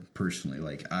about it personally.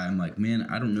 Like, I'm like, man,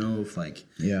 I don't know if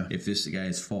if this guy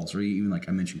is false, or even like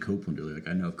I mentioned Copeland earlier. Like,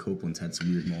 I know Copeland's had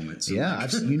some weird moments. So yeah.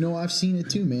 like, I've seen it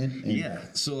too, man. And yeah.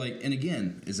 So like, and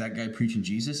again, is that guy preaching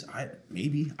Jesus?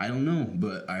 Maybe, I don't know.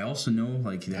 But I also know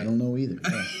like that. I don't know either.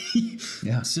 Yeah.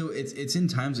 Yeah. So it's in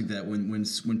times like that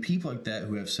when people like that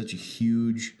who have such a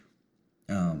huge,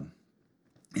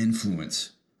 influence,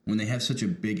 when they have such a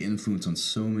big influence on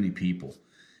so many people,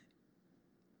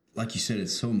 like you said,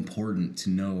 it's so important to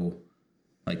know,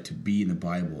 like, to be in the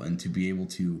Bible and to be able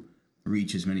to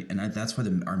reach as many. And that's why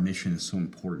our mission is so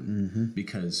important,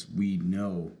 because we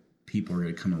know people are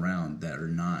going to come around that are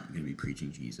not going to be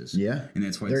preaching Jesus. Yeah. And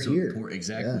that's why They're it's so here. important.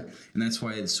 Exactly. Yeah. And that's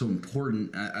why it's so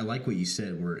important. I like what you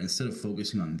said, where instead of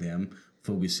focusing on them,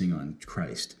 focusing on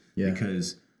Christ. Yeah.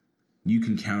 Because you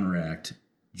can counteract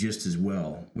just as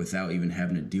well without even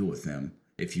having to deal with them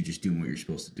if you're just doing what you're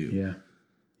supposed to do. Yeah.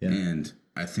 Yeah. And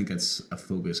I think that's a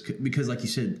focus, because like you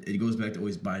said, it goes back to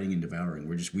always biting and devouring.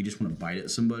 We just want to bite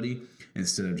at somebody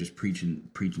instead of just preaching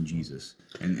Jesus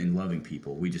and loving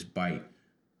people. We just bite.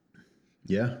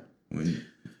 Yeah. When,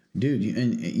 dude,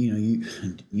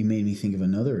 you made me think of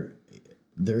another.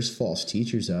 There's false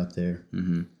teachers out there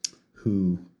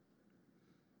who,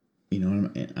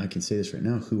 and I can say this right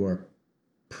now, who are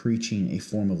preaching a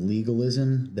form of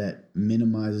legalism that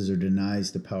minimizes or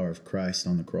denies the power of Christ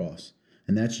on the cross.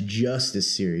 And that's just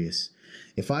as serious.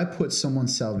 If I put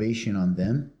someone's salvation on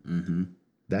them,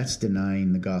 that's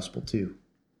denying the gospel too.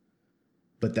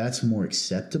 But that's more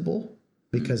acceptable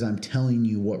because I'm telling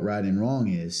you what right and wrong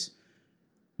is.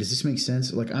 Does this make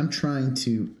sense? Like, I'm trying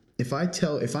to, if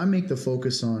I make the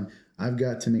focus on, I've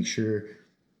got to make sure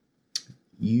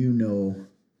you're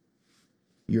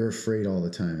afraid all the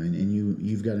time, and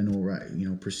you've got to know, right,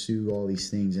 pursue all these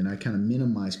things, and I kind of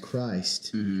minimize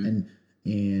Christ and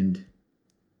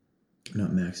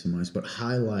not maximize, but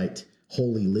highlight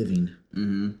holy living,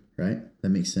 right? That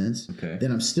makes sense. Okay. Then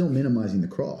I'm still minimizing the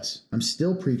cross. I'm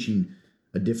still preaching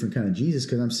a different kind of Jesus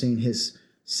because I'm saying his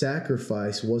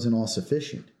sacrifice wasn't all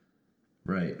sufficient.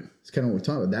 right. It's kind of what we're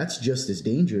talking about. That's just as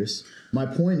dangerous. My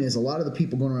point is, a lot of the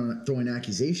people going around throwing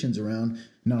accusations around,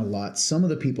 not a lot, some of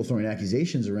the people throwing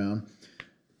accusations around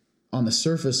on the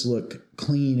surface look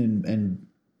clean and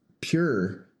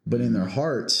pure, but in their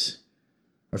hearts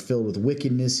are filled with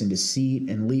wickedness and deceit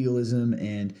and legalism.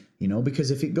 And,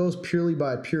 because if it goes purely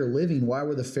by pure living, why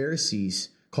were the Pharisees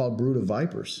called brood of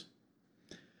vipers?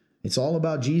 It's all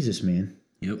about Jesus, man.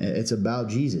 Yep. It's about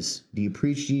Jesus. Do you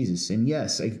preach Jesus? And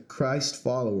yes, a Christ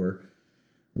follower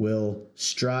will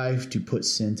strive to put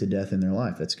sin to death in their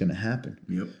life. That's going to happen.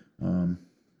 Yep.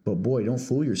 But boy, don't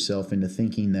fool yourself into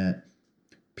thinking that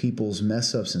people's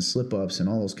mess ups and slip ups and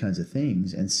all those kinds of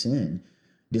things and sin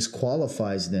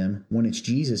disqualifies them when it's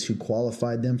Jesus who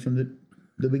qualified them from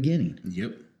the beginning.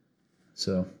 Yep.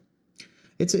 So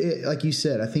like you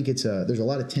said, I think there's a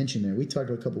lot of tension there. We talked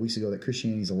a couple weeks ago that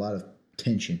Christianity is a lot of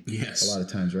tension. Yes. A lot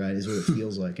of times, right? Is what it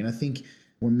feels like. And I think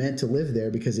we're meant to live there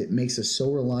because it makes us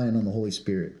so reliant on the Holy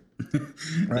Spirit.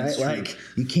 Right? Like,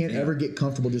 you can't ever get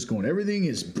comfortable just going, everything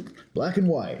is black and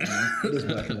white. It is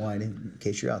black and white, in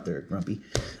case you're out there, Grumpy.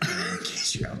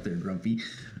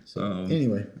 So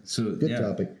anyway, good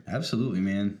topic. Absolutely,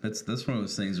 man. That's one of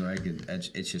those things where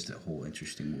it's just a whole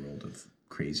interesting world of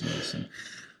craziness, and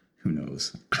who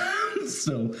knows.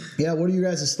 So yeah, what are your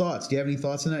guys' thoughts? Do you have any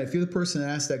thoughts on that? If you're the person that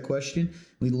asked that question,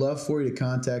 we'd love for you to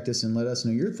contact us and let us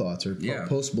know your thoughts, or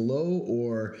post below,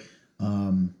 or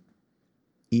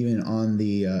even on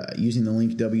the using the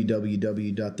link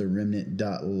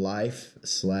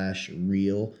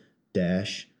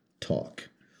www.theremnant.life/real-talk,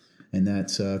 and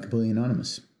that's completely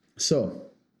anonymous. So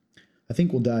I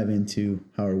think we'll dive into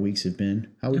how our weeks have been.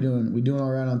 How we doing? We doing all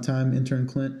right on time, intern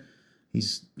Clint? He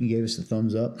gave us the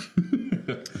thumbs up.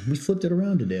 We flipped it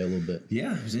around today a little bit.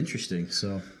 Yeah, it was interesting.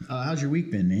 So how's your week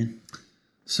been, man?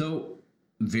 So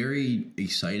very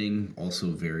exciting,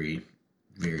 also very,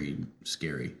 very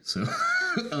scary. So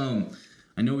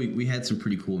I know we had some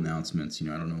pretty cool announcements. I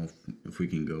don't know if we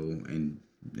can go in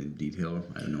detail.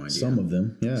 I have no idea. Some of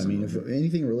them. Yeah, if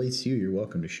anything relates to you, you're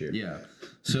welcome to share. Yeah.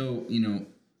 So,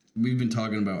 we've been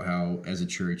talking about how as a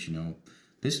church,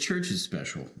 this church is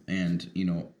special. And,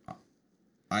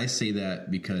 I say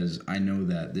that because I know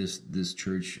that this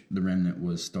church, the Remnant,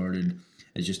 was started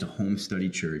as just a home study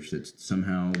church that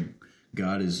somehow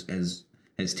God has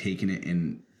taken it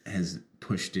and has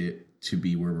pushed it to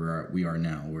be where we are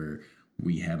now, where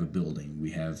we have a building,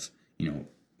 we have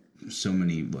so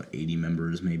many 80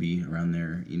 members maybe around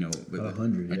there,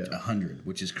 100, yeah. 100,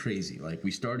 which is crazy. Like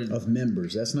we started of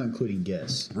members. That's not including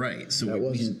guests. Right. So that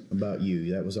wasn't about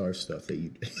you. That was our stuff that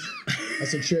you. I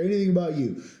said, share anything about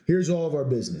you. Here's all of our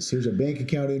business. Here's our bank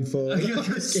account info. Okay,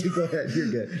 go ahead. You're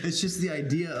good. It's just the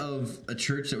idea of a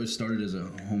church that was started as a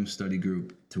home study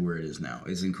group to where it is now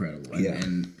is incredible.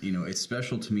 And it's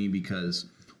special to me because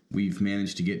we've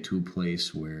managed to get to a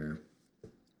place where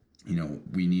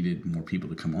we needed more people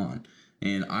to come on.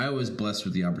 And I was blessed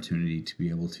with the opportunity to be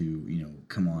able to,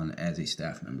 come on as a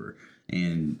staff member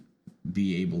and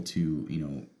be able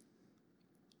to,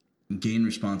 gain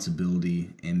responsibility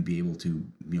and be able to,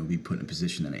 be put in a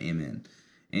position that I am in.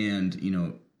 And,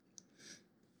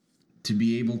 to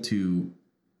be able to,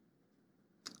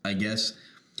 I guess,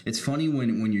 it's funny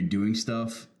when you're doing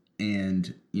stuff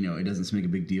and, it doesn't make a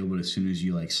big deal, but as soon as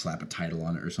you like slap a title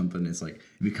on it or something, it's like,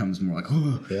 it becomes more like,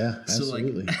 oh. Yeah,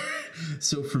 absolutely.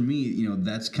 So so for me,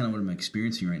 that's kind of what I'm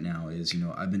experiencing right now is,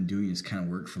 I've been doing this kind of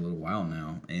work for a little while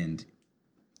now. And,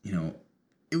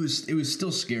 it was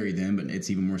still scary then, but it's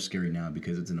even more scary now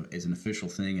because it's an official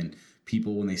thing. And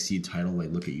people, when they see a title, they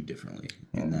look at you differently.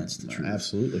 And that's the truth.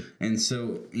 Absolutely. And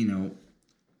so,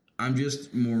 I'm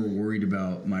just more worried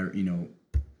about my,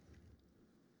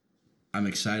 I'm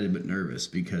excited but nervous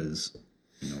because,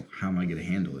 how am I going to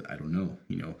handle it? I don't know.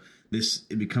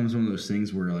 It becomes one of those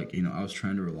things where like, I was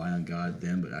trying to rely on God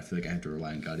then, but I feel like I have to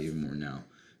rely on God even more now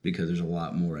because there's a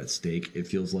lot more at stake. It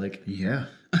feels like. Yeah.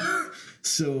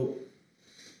 So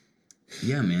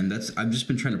yeah, man, I've just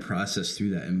been trying to process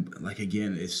through that. And like,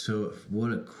 again,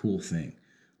 what a cool thing.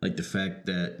 Like the fact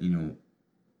that,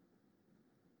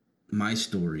 my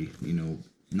story,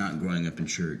 not growing up in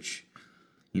church,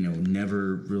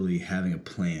 never really having a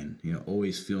plan,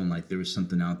 always feeling like there was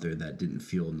something out there that didn't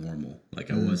feel normal. Like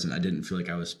I didn't feel like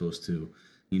I was supposed to,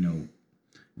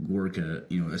 work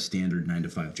a standard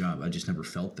 9-to-5 job. I just never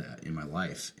felt that in my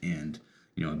life. And,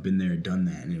 I've been there, done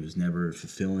that, and it was never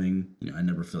fulfilling. I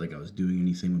never felt like I was doing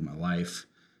anything with my life,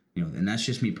 and that's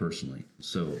just me personally.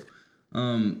 So,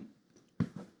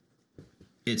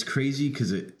 it's crazy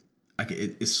because it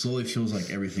slowly feels like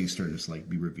everything's starting to like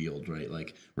be revealed, right?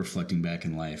 Like reflecting back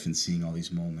in life and seeing all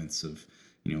these moments of,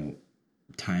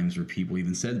 times where people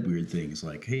even said weird things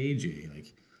like, "Hey AJ,"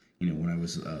 like, when I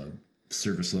was a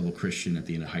service level Christian at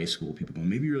the end of high school, people go,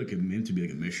 "Maybe you're like meant to be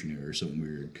like a missionary or something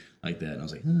weird like that." And I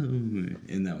was like, "Oh,"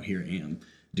 and now here I am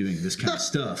doing this kind of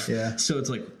stuff. Yeah. So it's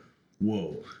like,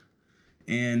 whoa,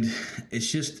 and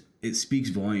it speaks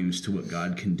volumes to what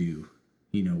God can do,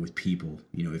 with people.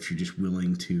 If you're just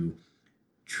willing to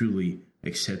truly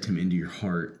accept him into your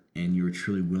heart and you're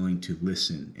truly willing to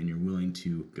listen and you're willing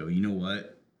to go, you know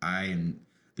what,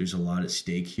 there's a lot at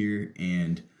stake here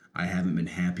and I haven't been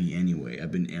happy anyway.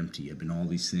 I've been empty. I've been all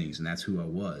these things and that's who I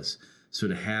was. So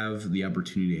to have the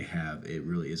opportunity to have it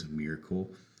really is a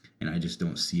miracle. And I just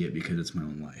don't see it because it's my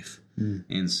own life.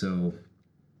 And so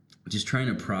just trying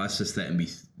to process that and be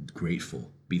grateful,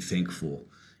 be thankful,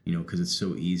 because it's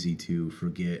so easy to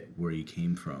forget where you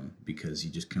came from because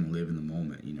you just kind of live in the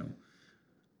moment.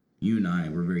 You and I,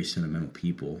 we're very sentimental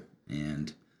people.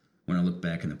 And when I look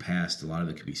back in the past, a lot of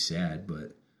it could be sad,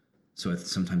 but so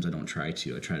sometimes I don't try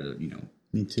to. I try to,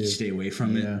 Me too. Stay away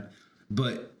from it.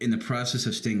 But in the process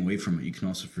of staying away from it, you can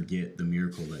also forget the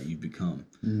miracle that you've become.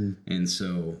 And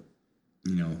so,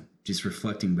 just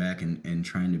reflecting back and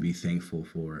trying to be thankful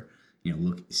for,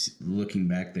 looking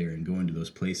back there and going to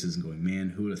those places and going, man,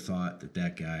 who would have thought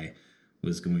that guy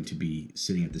was going to be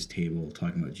sitting at this table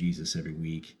talking about Jesus every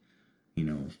week,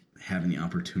 having the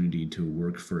opportunity to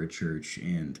work for a church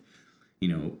and,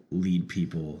 lead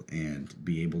people and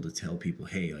be able to tell people,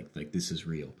 hey, like this is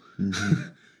real.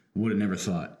 Would have never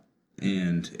thought.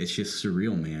 And it's just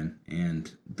surreal, man.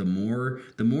 And the more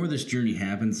this journey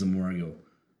happens, the more I go,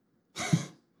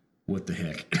 what the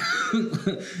heck?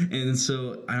 And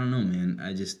so I don't know, man.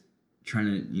 I just trying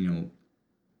to,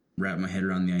 wrap my head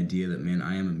around the idea that, man,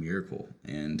 I am a miracle.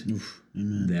 And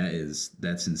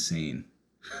that's insane.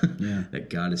 Yeah. That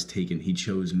God he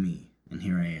chose me and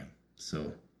here I am.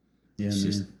 So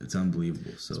it's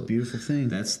unbelievable. So it's a beautiful thing.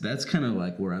 That's kind of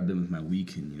like where I've been with my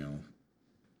week and,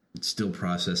 still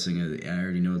processing it. I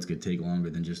already know it's going to take longer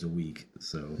than just a week.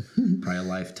 So probably a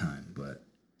lifetime, but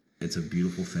it's a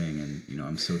beautiful thing. And,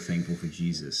 I'm so thankful for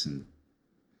Jesus. And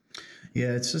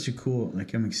yeah, it's such a cool,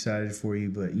 I'm excited for you,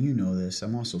 but this,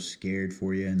 I'm also scared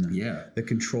for you. And the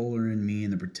controller in me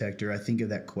and the protector, I think of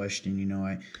that question,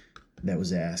 that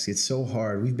was asked. It's so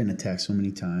hard. We've been attacked so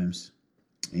many times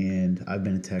and I've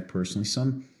been attacked personally.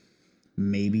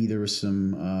 Maybe there was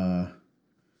some,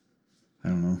 I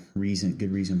don't know,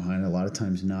 good reason behind it. A lot of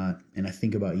times not. And I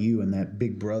think about you and that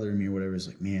big brother in me or whatever is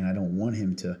like, man, I don't want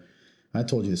him to. I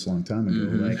told you this a long time ago.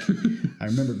 Like, I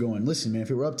remember going, listen, man, if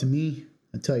it were up to me,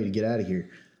 I'd tell you to get out of here.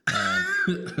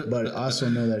 But I also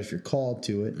know that if you're called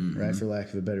to it, right, for lack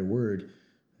of a better word,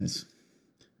 it's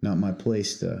not my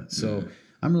place to. So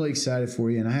I'm really excited for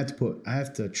you. And I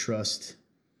have to trust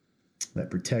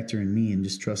that protector in me and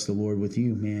just trust the Lord with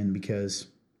you, man, because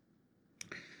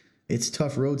it's a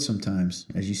tough road sometimes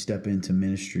as you step into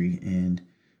ministry and,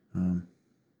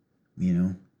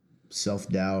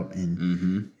 self-doubt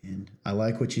and I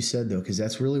like what you said though, because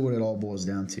that's really what it all boils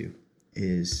down to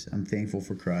is I'm thankful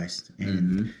for Christ.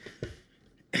 And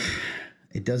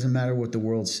it doesn't matter what the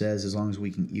world says as long as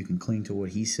you can cling to what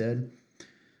he said,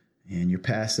 and your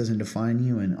past doesn't define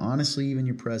you. And honestly, even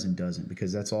your present doesn't,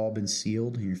 because that's all been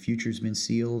sealed and your future's been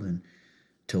sealed, and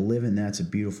to live in that's a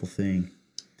beautiful thing.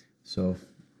 So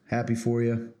happy for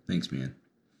you. Thanks, man.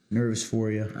 Nervous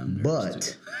for you, I'm nervous but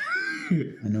too.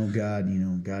 I know God.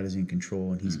 God is in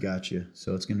control and He's got you.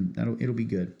 So it'll be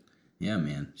good. Yeah,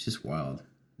 man. It's just wild.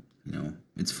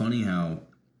 It's funny how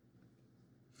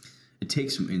it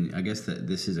takes. And I guess that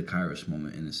this is a Kairos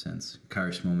moment in a sense.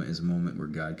 Kairos moment is a moment where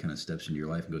God kind of steps into your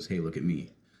life and goes, "Hey, look at me."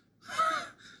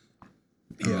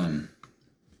 And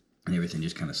everything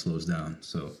just kind of slows down.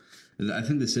 So I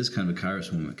think this is kind of a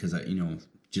Kairos moment because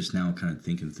just now kind of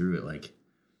thinking through it, like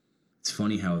it's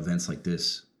funny how events like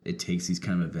this, it takes these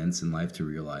kind of events in life to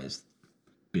realize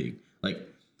big. Like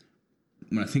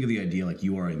when I think of the idea, like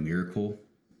you are a miracle,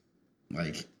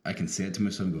 like I can say it to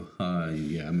myself and go,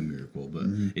 yeah, I'm a miracle. But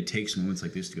it takes moments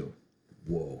like this to go,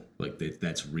 whoa, like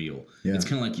that's real. Yeah. It's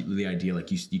kind of like the idea, like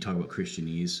you talk about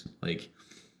Christianese, like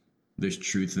there's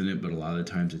truth in it, but a lot of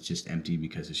the times it's just empty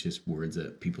because it's just words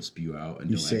that people spew out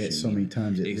and you say it so many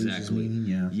times it loses meaning.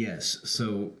 Yeah. Yes.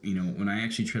 So when I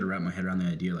actually try to wrap my head around the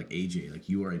idea, like AJ, like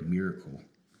you are a miracle.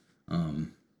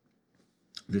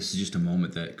 This is just a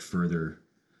moment that further,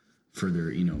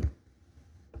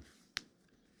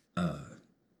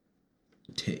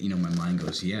 my mind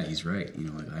goes, yeah, he's right.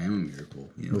 Like I am a miracle.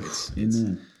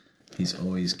 Amen. He's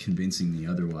always convincing me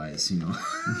otherwise. So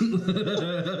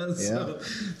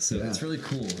it's really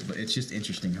cool, but it's just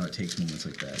interesting how it takes moments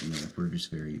like that. We're just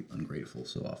very ungrateful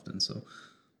so often. So,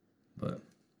 but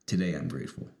today I'm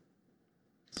grateful.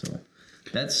 So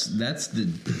that's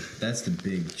the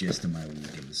big gist of my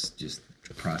week, is just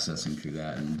processing through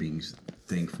that and being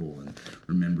thankful and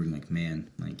remembering, like, man,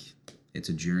 like it's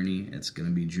a journey. It's going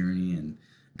to be a journey, and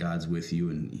God's with you,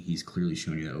 and He's clearly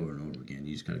shown you that over and over again.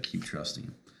 You just got to keep trusting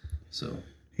Him. So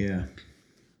yeah.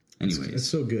 Anyways, it's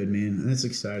so good, man. That's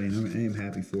exciting. I am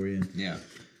happy for you. Yeah.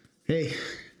 Hey,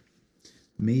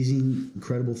 amazing,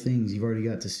 incredible things you've already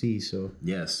got to see. So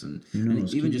yes, and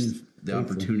even just the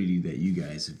opportunity that you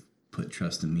guys have put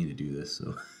trust in me to do this.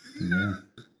 So yeah.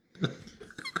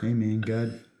 Hey, man,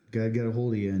 God got a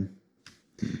hold of you, and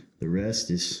the rest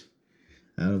is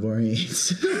out of our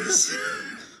hands.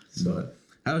 But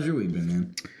how's your week been,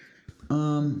 man?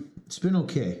 It's been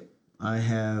okay. I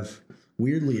have,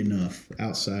 weirdly enough,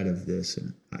 outside of this,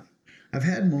 and I've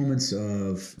had moments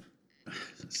of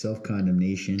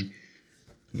self-condemnation.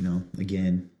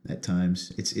 Again, at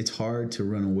times it's hard to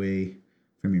run away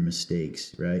from your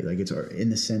mistakes, right? Like it's in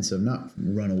the sense of not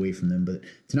run away from them, but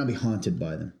to not be haunted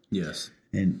by them. Yes.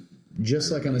 And just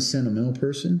like I'm a sentimental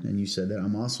person, and you said that,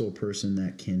 I'm also a person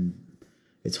that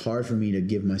it's hard for me to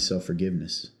give myself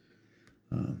forgiveness.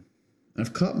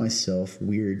 I've caught myself,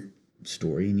 weird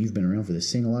story, and you've been around for this,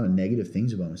 saying a lot of negative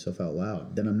things about myself out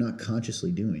loud that I'm not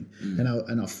consciously doing. And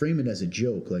I'll frame it as a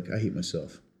joke, like I hate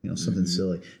myself, something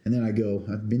silly. And then I go,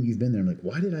 you've been there. I'm like,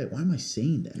 why am I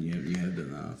saying that? Yeah, you have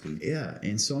done that often. Yeah.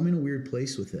 And so I'm in a weird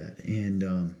place with that. And,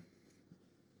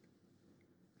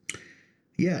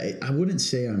 I wouldn't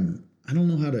say I don't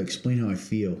know how to explain how I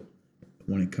feel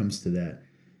when it comes to that.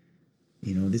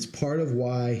 It's part of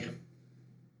why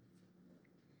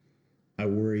I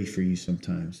worry for you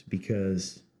sometimes,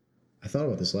 because I thought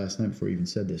about this last night before I even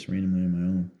said this randomly on my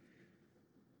own.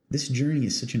 This journey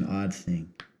is such an odd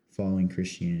thing, following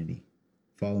Christianity,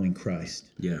 following Christ.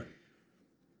 Yeah.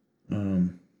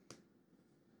 The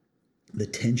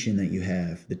tension that you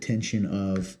have, the tension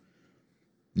of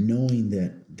knowing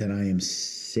that I am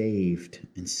saved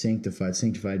and sanctified.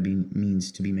 Sanctified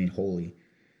means to be made holy.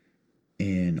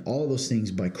 And all of those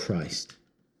things by Christ,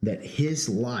 that His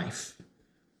life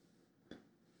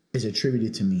is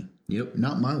attributed to me. Yep.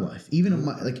 Not my life. Even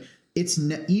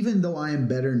even though I am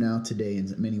better now today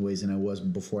in many ways than I was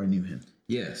before I knew Him.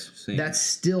 Yes. Same. That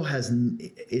still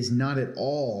is not at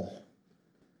all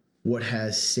what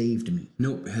has saved me.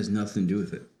 Nope. It has nothing to do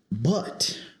with it.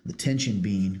 But the tension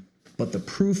being, But the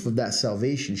proof of that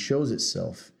salvation shows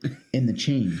itself in the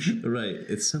change. Right.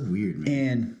 It's so weird, man.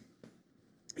 And,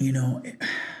 you know,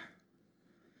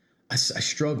 I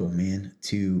struggle, man,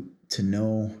 to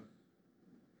know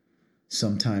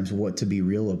sometimes what to be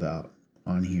real about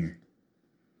on here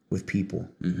with people,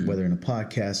 whether in a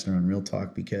podcast or on Real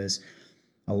Talk, because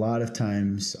a lot of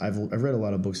times I've read a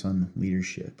lot of books on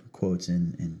leadership, quotes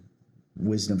and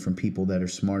wisdom from people that are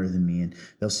smarter than me, and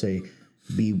they'll say,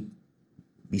 be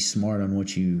smart on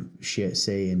what you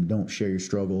say and don't share your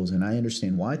struggles. And I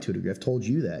understand why to a degree. I've told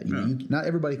you that. Not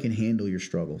everybody can handle your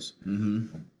struggles.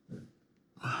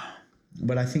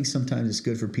 But I think sometimes it's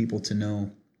good for people to know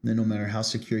that no matter how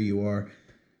secure you are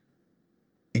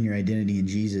in your identity in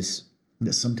Jesus,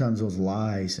 that sometimes those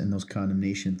lies and those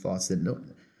condemnation thoughts,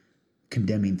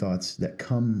 condemning thoughts that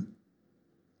come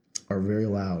are very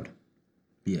loud.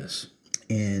 Yes.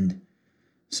 And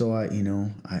so I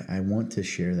want to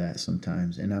share that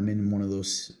sometimes. And I'm in one of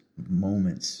those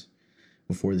moments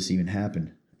before this even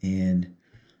happened. And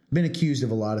I've been accused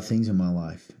of a lot of things in my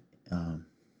life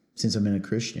since I've been a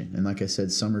Christian. And like I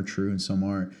said, some are true and some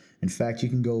aren't. In fact, you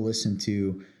can go listen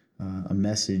to a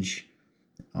message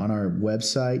on our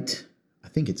website. I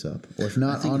think it's up. Or if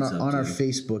not, on our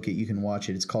Facebook, you can watch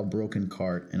it. It's called Broken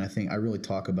Cart. And I really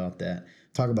talk about that,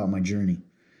 talk about my journey.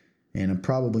 And I'm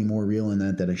probably more real in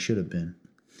that than I should have been.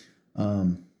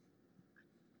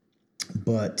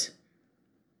 But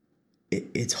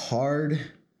it's hard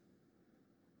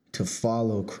to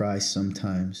follow Christ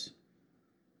sometimes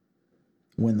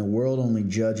when the world only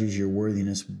judges your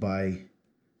worthiness by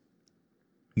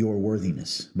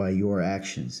your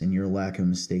actions and your lack of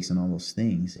mistakes and all those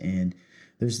things. And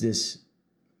there's this,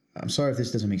 I'm sorry if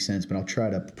this doesn't make sense, but I'll try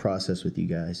to process with you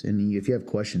guys. And if you have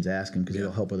questions, ask them because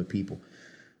it'll help other people.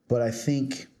 But I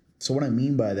think, so what I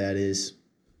mean by that is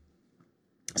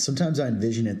sometimes I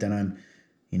envision it that I'm,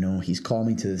 he's called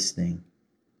me to this thing.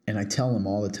 And I tell him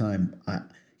all the time,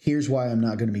 here's why I'm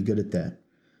not going to be good at that.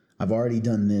 I've already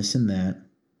done this and that.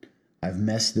 I've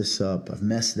messed this up. I've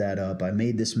messed that up. I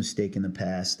made this mistake in the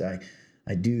past. I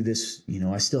do this,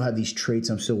 I still have these traits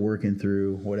I'm still working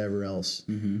through, whatever else.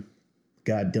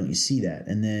 God, don't you see that?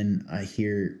 And then I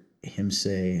hear him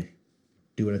say,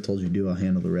 do what I told you to do. I'll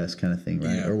handle the rest, kind of thing,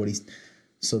 right? Yeah. Or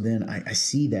so then I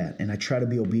see that and I try to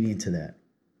be obedient to that.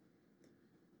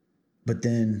 But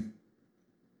then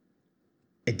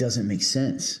it doesn't make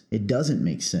sense. It doesn't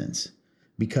make sense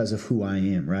because of who I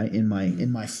am, right? In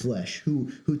my flesh, who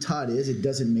Todd is, it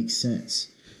doesn't make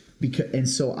sense. And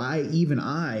so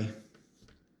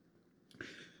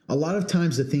a lot of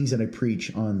times the things that I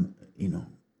preach on,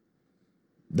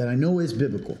 that I know is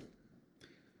biblical.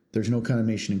 There's no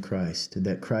condemnation in Christ,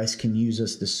 that Christ can use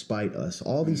us despite us.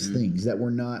 All these things, that we're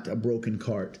not a broken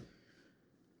cart.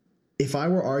 If I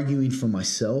were arguing for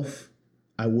myself,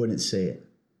 I wouldn't say it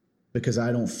because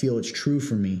I don't feel it's true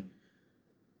for me.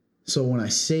 So when I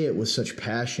say it with such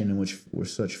passion and with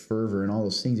such fervor and all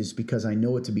those things, it's because I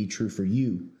know it to be true for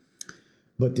you.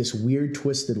 But this weird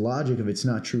twisted logic of it's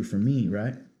not true for me,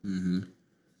 right?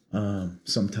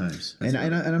 Sometimes. And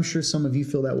I'm sure some of you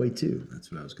feel that way too.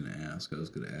 That's what I was going to ask. I was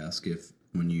going to ask if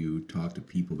when you talk to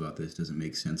people about this, does it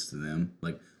make sense to them?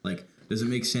 Like, does it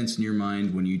make sense in your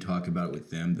mind when you talk about it with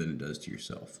them than it does to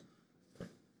yourself?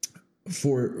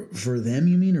 For them,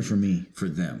 you mean, or for me? For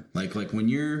them. Like when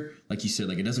you're, like you said,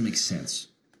 like it doesn't make sense.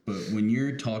 But when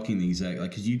you're talking the exact, like,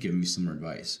 because you give me some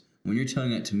advice. When you're telling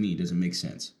that to me, does it make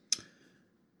sense?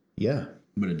 Yeah.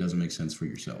 But it doesn't make sense for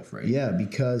yourself, right? Yeah,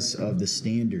 because of the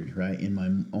standard, right, in my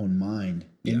own mind.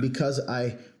 And because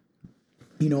I'm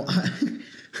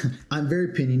very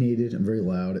opinionated. I'm very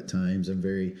loud at times.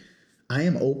 I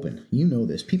am open. You know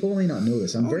this. People may not know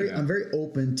this. I'm very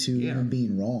open to even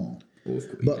being wrong.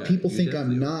 But people think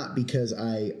I'm not because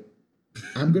I'm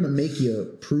going to make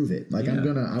you prove it. Like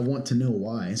I want to know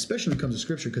why, especially when it comes to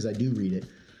scripture, because I do read it.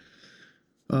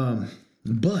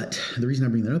 But the reason I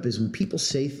bring that up is when people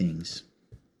say things,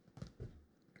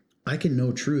 I can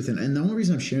know truth. And the only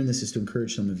reason I'm sharing this is to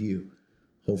encourage some of you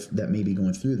that may be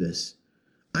going through this.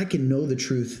 I can know the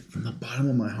truth from the bottom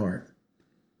of my heart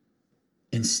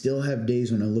and still have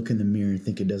days when I look in the mirror and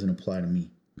think it doesn't apply to me.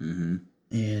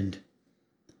 And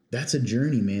that's a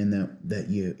journey, man,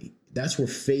 that's where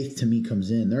faith to me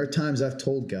comes in. There are times I've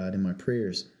told God in my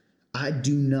prayers, I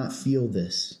do not feel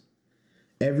this.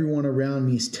 Everyone around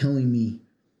me is telling me,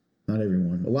 not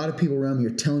everyone, a lot of people around me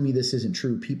are telling me this isn't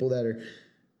true. People that are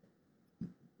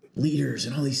leaders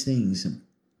and all these things. And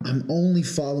I'm only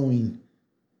following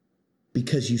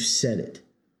because you said it.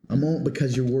 I'm only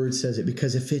because your word says it.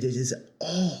 Because if it is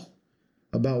all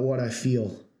about what I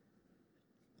feel,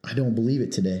 I don't believe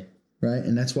it today. Right?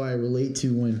 And that's why I relate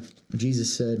to when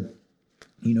Jesus said,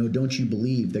 don't you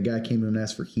believe? The guy came to him and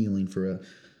asked for healing for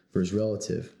his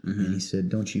relative. And he said,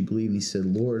 don't you believe? And he said,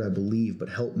 Lord, I believe, but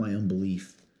help my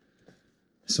unbelief.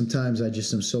 Sometimes I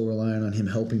just am so reliant on him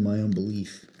helping my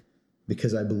unbelief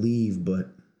because I believe, but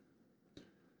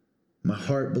my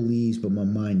heart believes, but my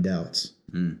mind doubts.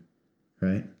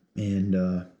 Right?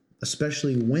 And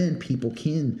especially when people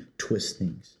can twist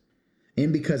things.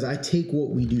 And because I take what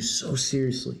we do so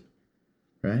seriously,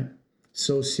 right?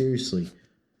 So seriously.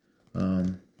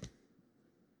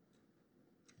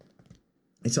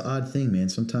 It's an odd thing, man.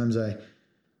 Sometimes I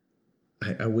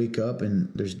wake up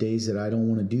and there's days that I don't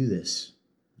want to do this.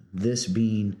 This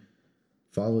being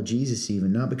follow Jesus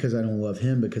even. Not because I don't love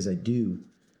him, because I do.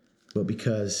 But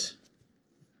because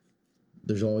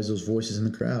there's always those voices in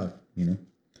the crowd,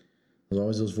 There's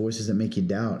always those voices that make you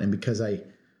doubt. And because I'm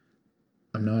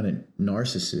not a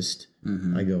narcissist,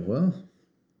 I go, well,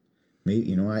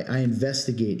 maybe, I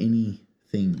investigate anything,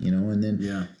 and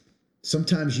then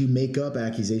sometimes you make up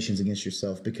accusations against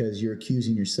yourself because you're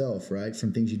accusing yourself, right,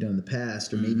 from things you've done in the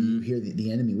past, or maybe you hear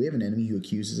the enemy. We have an enemy who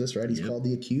accuses us, right? He's called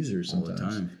the accuser sometimes. All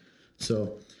the time.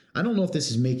 So I don't know if this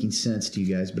is making sense to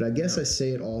you guys, but I guess I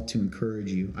say it all to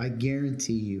encourage you. I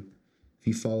guarantee you, if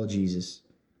you follow Jesus,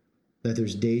 that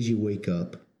there's days you wake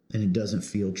up and it doesn't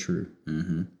feel true.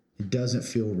 It doesn't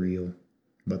feel real,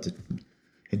 but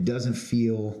it doesn't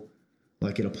feel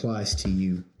like it applies to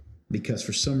you because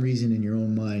for some reason in your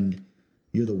own mind,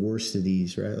 you're the worst of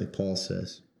these, right? Like Paul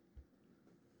says.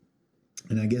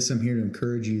 And I guess I'm here to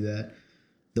encourage you that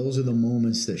those are the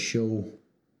moments that show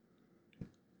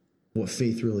what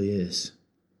faith really is.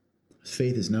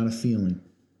 Faith is not a feeling.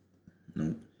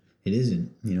 No. It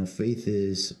isn't. Faith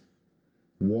is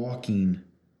walking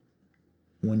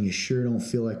when you sure don't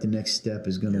feel like the next step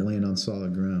is going to land on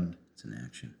solid ground. It's an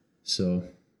action. So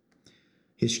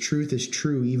his truth is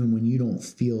true even when you don't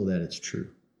feel that it's true.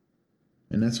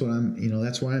 And that's what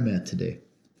that's where I'm at today.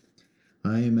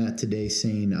 I am at today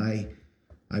saying,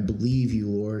 I believe you,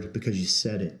 Lord, because you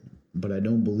said it, but I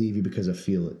don't believe you because I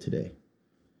feel it today.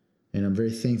 And I'm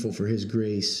very thankful for his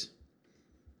grace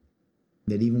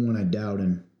that even when I doubt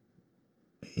him,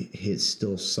 it's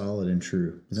still solid and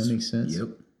true. Does that make sense? Yep.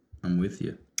 I'm with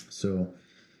you. So,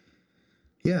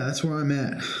 yeah, that's where I'm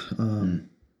at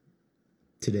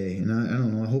today. And I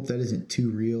don't know. I hope that isn't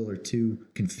too real or too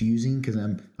confusing because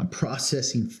I'm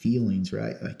processing feelings,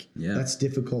 right? That's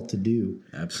difficult to do.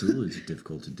 Absolutely, it's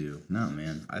difficult to do. No,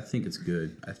 man. I think it's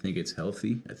good. I think it's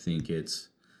healthy. I think it's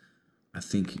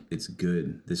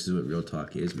good. This is what real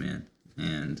talk is, man.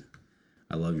 And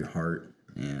I love your heart,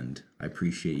 and I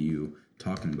appreciate you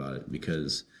talking about it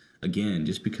because, again,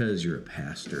 just because you're a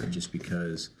pastor, just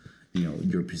because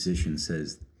your position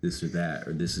says this or that,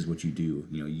 or this is what you do,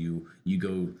 you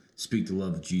go speak the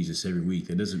love of Jesus every week,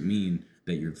 that doesn't mean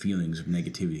that your feelings of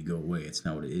negativity go away. It's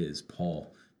not what it is.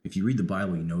 Paul, if you read the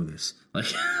Bible, you know this, like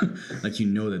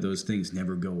that those things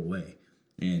never go away.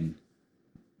 And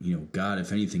God,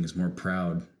 if anything, is more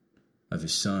proud of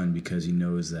his son because he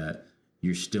knows that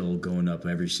you're still going up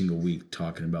every single week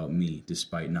talking about me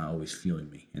despite not always feeling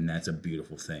me. And that's a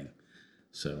beautiful thing.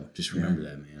 So just remember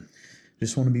that, man.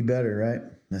 Just want to be better, right?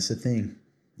 That's the thing.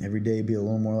 Every day be a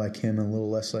little more like him and a little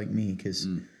less like me because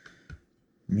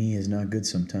me is not good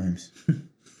sometimes.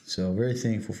 So very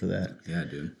thankful for that. Yeah,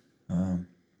 dude. And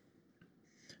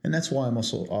that's why I'm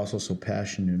also so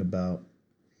passionate about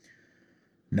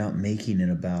not making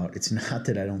it about. It's not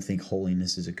that I don't think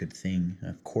holiness is a good thing.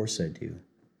 Of course I do.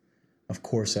 Of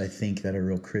course I think that a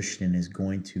real Christian is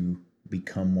going to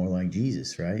become more like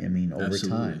Jesus, right? I mean, over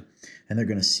time. And they're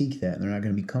going to seek that. And they're not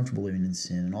going to be comfortable living in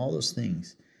sin and all those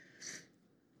things.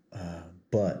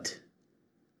 But,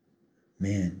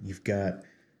 man, you've got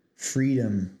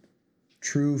freedom,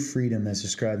 true freedom as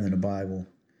described in the Bible.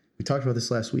 We talked about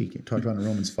this last week. We talked about it in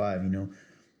Romans 5,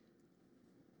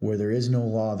 where there is no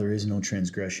law, there is no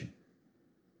transgression.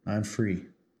 I'm free.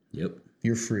 Yep.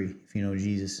 You're free if you know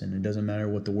Jesus, and it doesn't matter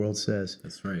what the world says.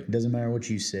 That's right. It doesn't matter what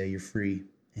you say, you're free.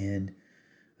 And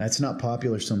that's not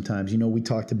popular sometimes. We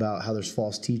talked about how there's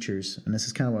false teachers, and this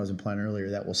is kind of what I was implying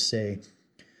earlier, that will say,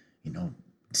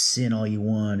 sin all you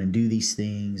want and do these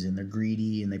things, and they're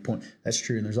greedy, and they point. That's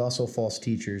true. And there's also false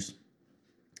teachers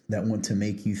that want to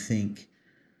make you think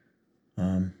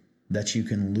that you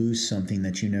can lose something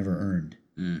that you never earned.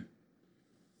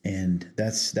 And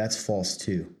that's false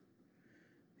too.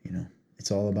 It's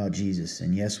all about Jesus.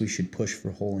 And yes, we should push for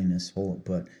holiness,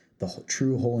 but the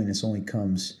true holiness only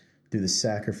comes through the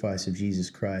sacrifice of Jesus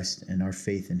Christ and our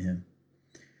faith in him.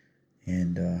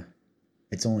 And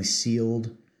it's only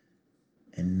sealed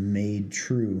and made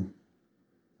true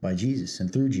by Jesus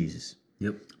and through Jesus.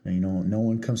 Yep. And, no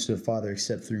one comes to the Father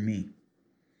except through me.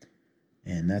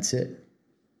 and that's it.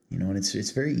 You know, and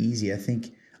it's very easy. I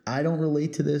think I don't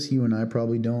relate to this. You and I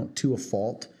probably don't, to a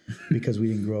fault, because we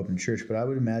didn't grow up in church. But I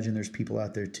would imagine there's people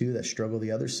out there too that struggle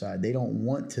the other side. They don't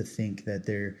want to think that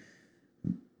they're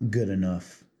good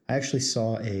enough. I actually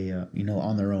saw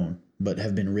on their own, but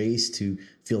have been raised to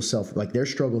feel like their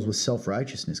struggles with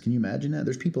self-righteousness. Can you imagine that?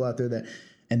 There's people out there that,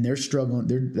 and they're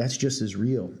struggling. That's just as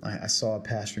real. I saw a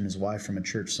pastor and his wife from a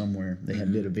church somewhere. They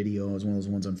did a video. It was one of those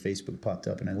ones on Facebook popped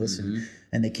up, and I listened.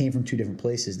 And they came from two different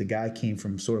places. The guy came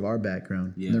from sort of our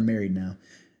background. Yeah. They're married now.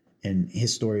 And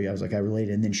his story, I was like, I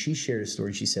related. And then she shared a story.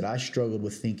 And she said, I struggled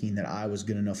with thinking that I was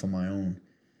good enough on my own.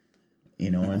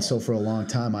 And so for a long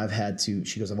time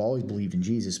she goes, I've always believed in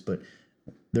Jesus, but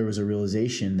there was a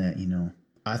realization that,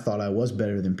 I thought I was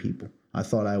better than people. I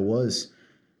thought I was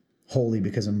holy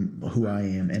because I'm who I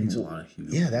am. And it's a lot of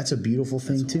humility. Yeah, that's a beautiful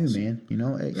thing too, man.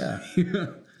 Yeah.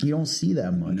 You don't see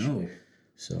that much. No.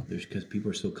 So there's because people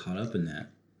are so caught up in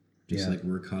that. Just like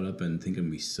we're caught up in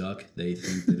thinking we suck, they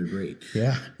think that they're great.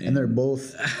 Yeah. And they're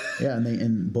both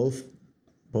and both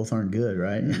aren't good,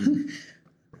 right? And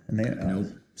they nope.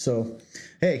 So,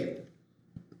 hey,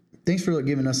 thanks for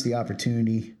giving us the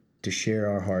opportunity to share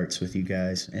our hearts with you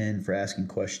guys and for asking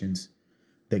questions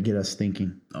that get us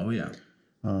thinking. Oh, yeah.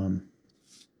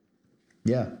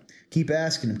 Yeah. Keep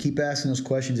asking them. Keep asking those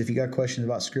questions. If you got questions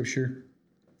about Scripture,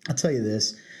 I'll tell you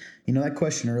this. That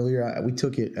question earlier, we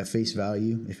took it at face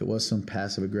value if it was some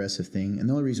passive-aggressive thing. And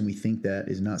the only reason we think that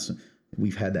is not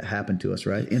we've had that happen to us,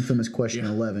 right? Infamous question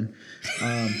 11.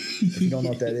 If you don't know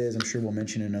what that is, I'm sure we'll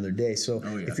mention it another day. So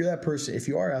if you're that person, if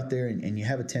you are out there and you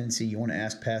have a tendency, you want to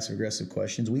ask passive-aggressive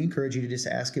questions, we encourage you to just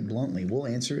ask it bluntly. We'll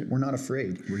answer it. We're not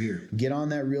afraid. We're here. Get on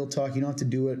that Real Talk. You don't have to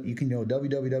do it. You can go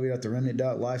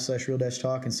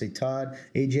www.theremnant.live/real-talk and say, Todd,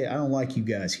 AJ, I don't like you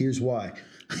guys. Here's why.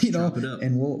 Chop it up.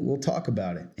 And we'll talk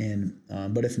about it. And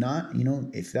but if not,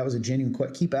 if that was a genuine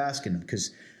question, keep asking them,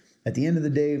 because at the end of the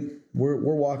day, we're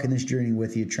walking this journey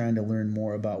with you, trying to learn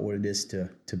more about what it is to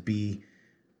be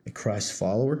a Christ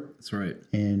follower. That's right.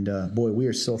 And boy, we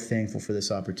are so thankful for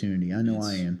this opportunity. I know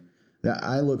I am. That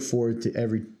I look forward to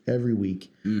every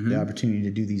week the opportunity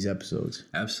to do these episodes.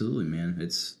 Absolutely, man.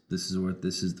 This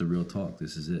is the real talk.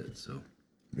 This is it. So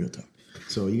Real Talk.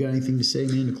 So you got anything to say,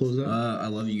 man, to close out? I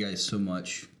love you guys so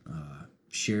much.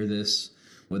 Share this,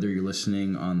 whether you're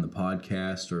listening on the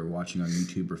podcast or watching on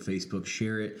YouTube or Facebook.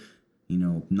 Share it.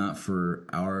 Not for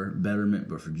our betterment,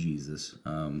 but for Jesus.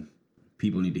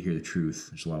 People need to hear the truth.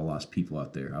 There's a lot of lost people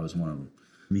out there. I was one of them.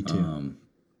 Me too.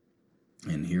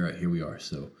 And here we are.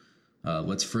 So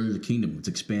let's further the kingdom. Let's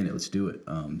expand it. Let's do it.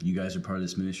 You guys are part of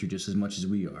this ministry just as much as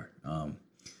we are.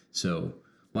 So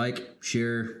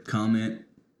share, comment,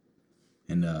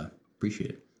 and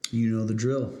appreciate it. You know the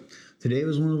drill. Today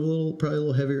was probably a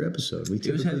little heavier episode. We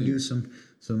typically do some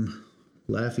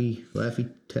laffy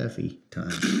taffy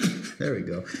time. There we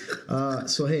go.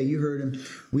 So hey, you heard him.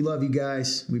 We love you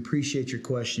guys. We appreciate your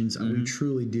questions. We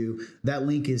truly do. That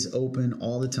link is open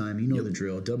all the time. You know the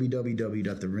drill.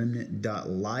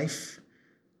 www.theremnant.life.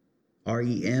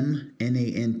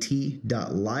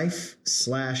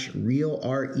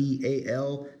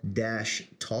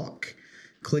 REMNANT.life/real-talk.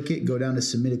 Click it, go down to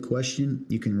submit a question.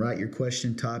 You can write your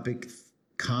question, topic,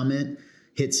 comment,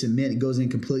 hit submit. It goes in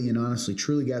completely and honestly.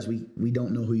 Truly, guys, we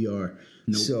don't know who you are.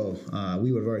 Nope. So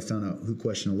we would have already found out who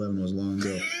question 11 was long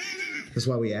ago. That's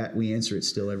why we answer it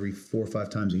still every 4 or 5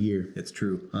 times a year. It's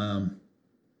true.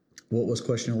 What was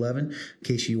question 11? In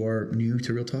case you are new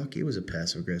to Real Talk, it was a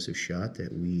passive-aggressive shot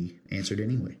that we answered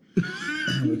anyway.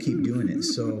 We'll keep doing it.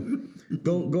 So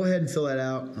go ahead and fill that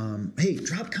out. Hey,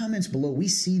 drop comments below. We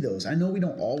see those. I know we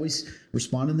don't always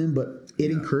respond to them, but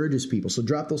it encourages people. So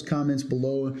drop those comments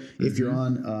below if you're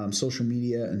on social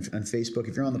media and Facebook.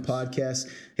 If you're on the podcast,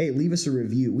 hey, leave us a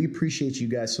review. We appreciate you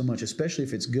guys so much, especially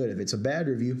if it's good. If it's a bad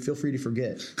review, feel free to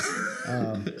forget.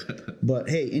 But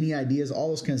hey, any ideas, all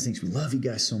those kinds of things. We love you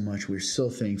guys so much. We're so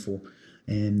thankful.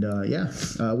 And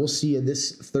we'll see you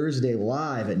this Thursday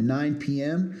live at 9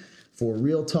 p.m. for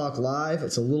Real Talk Live.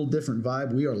 It's a little different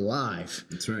vibe. We are live.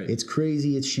 That's right. It's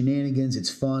crazy. It's shenanigans.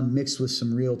 It's fun mixed with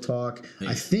some real talk. Hey.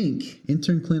 I think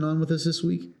intern Clint on with us this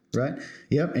week, right?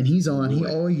 Yep, and he's on. He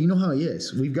always, you know how he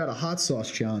is. We've got a hot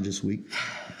sauce challenge this week.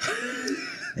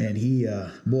 And he,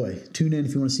 tune in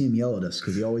if you want to see him yell at us,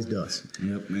 because he always does.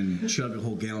 Yep, and chug a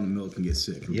whole gallon of milk and get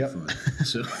sick. It'll be fun.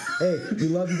 So, hey, we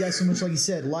love you guys so much. Like you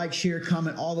said, like, share,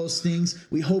 comment, all those things.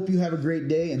 We hope you have a great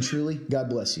day, and truly, God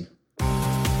bless you.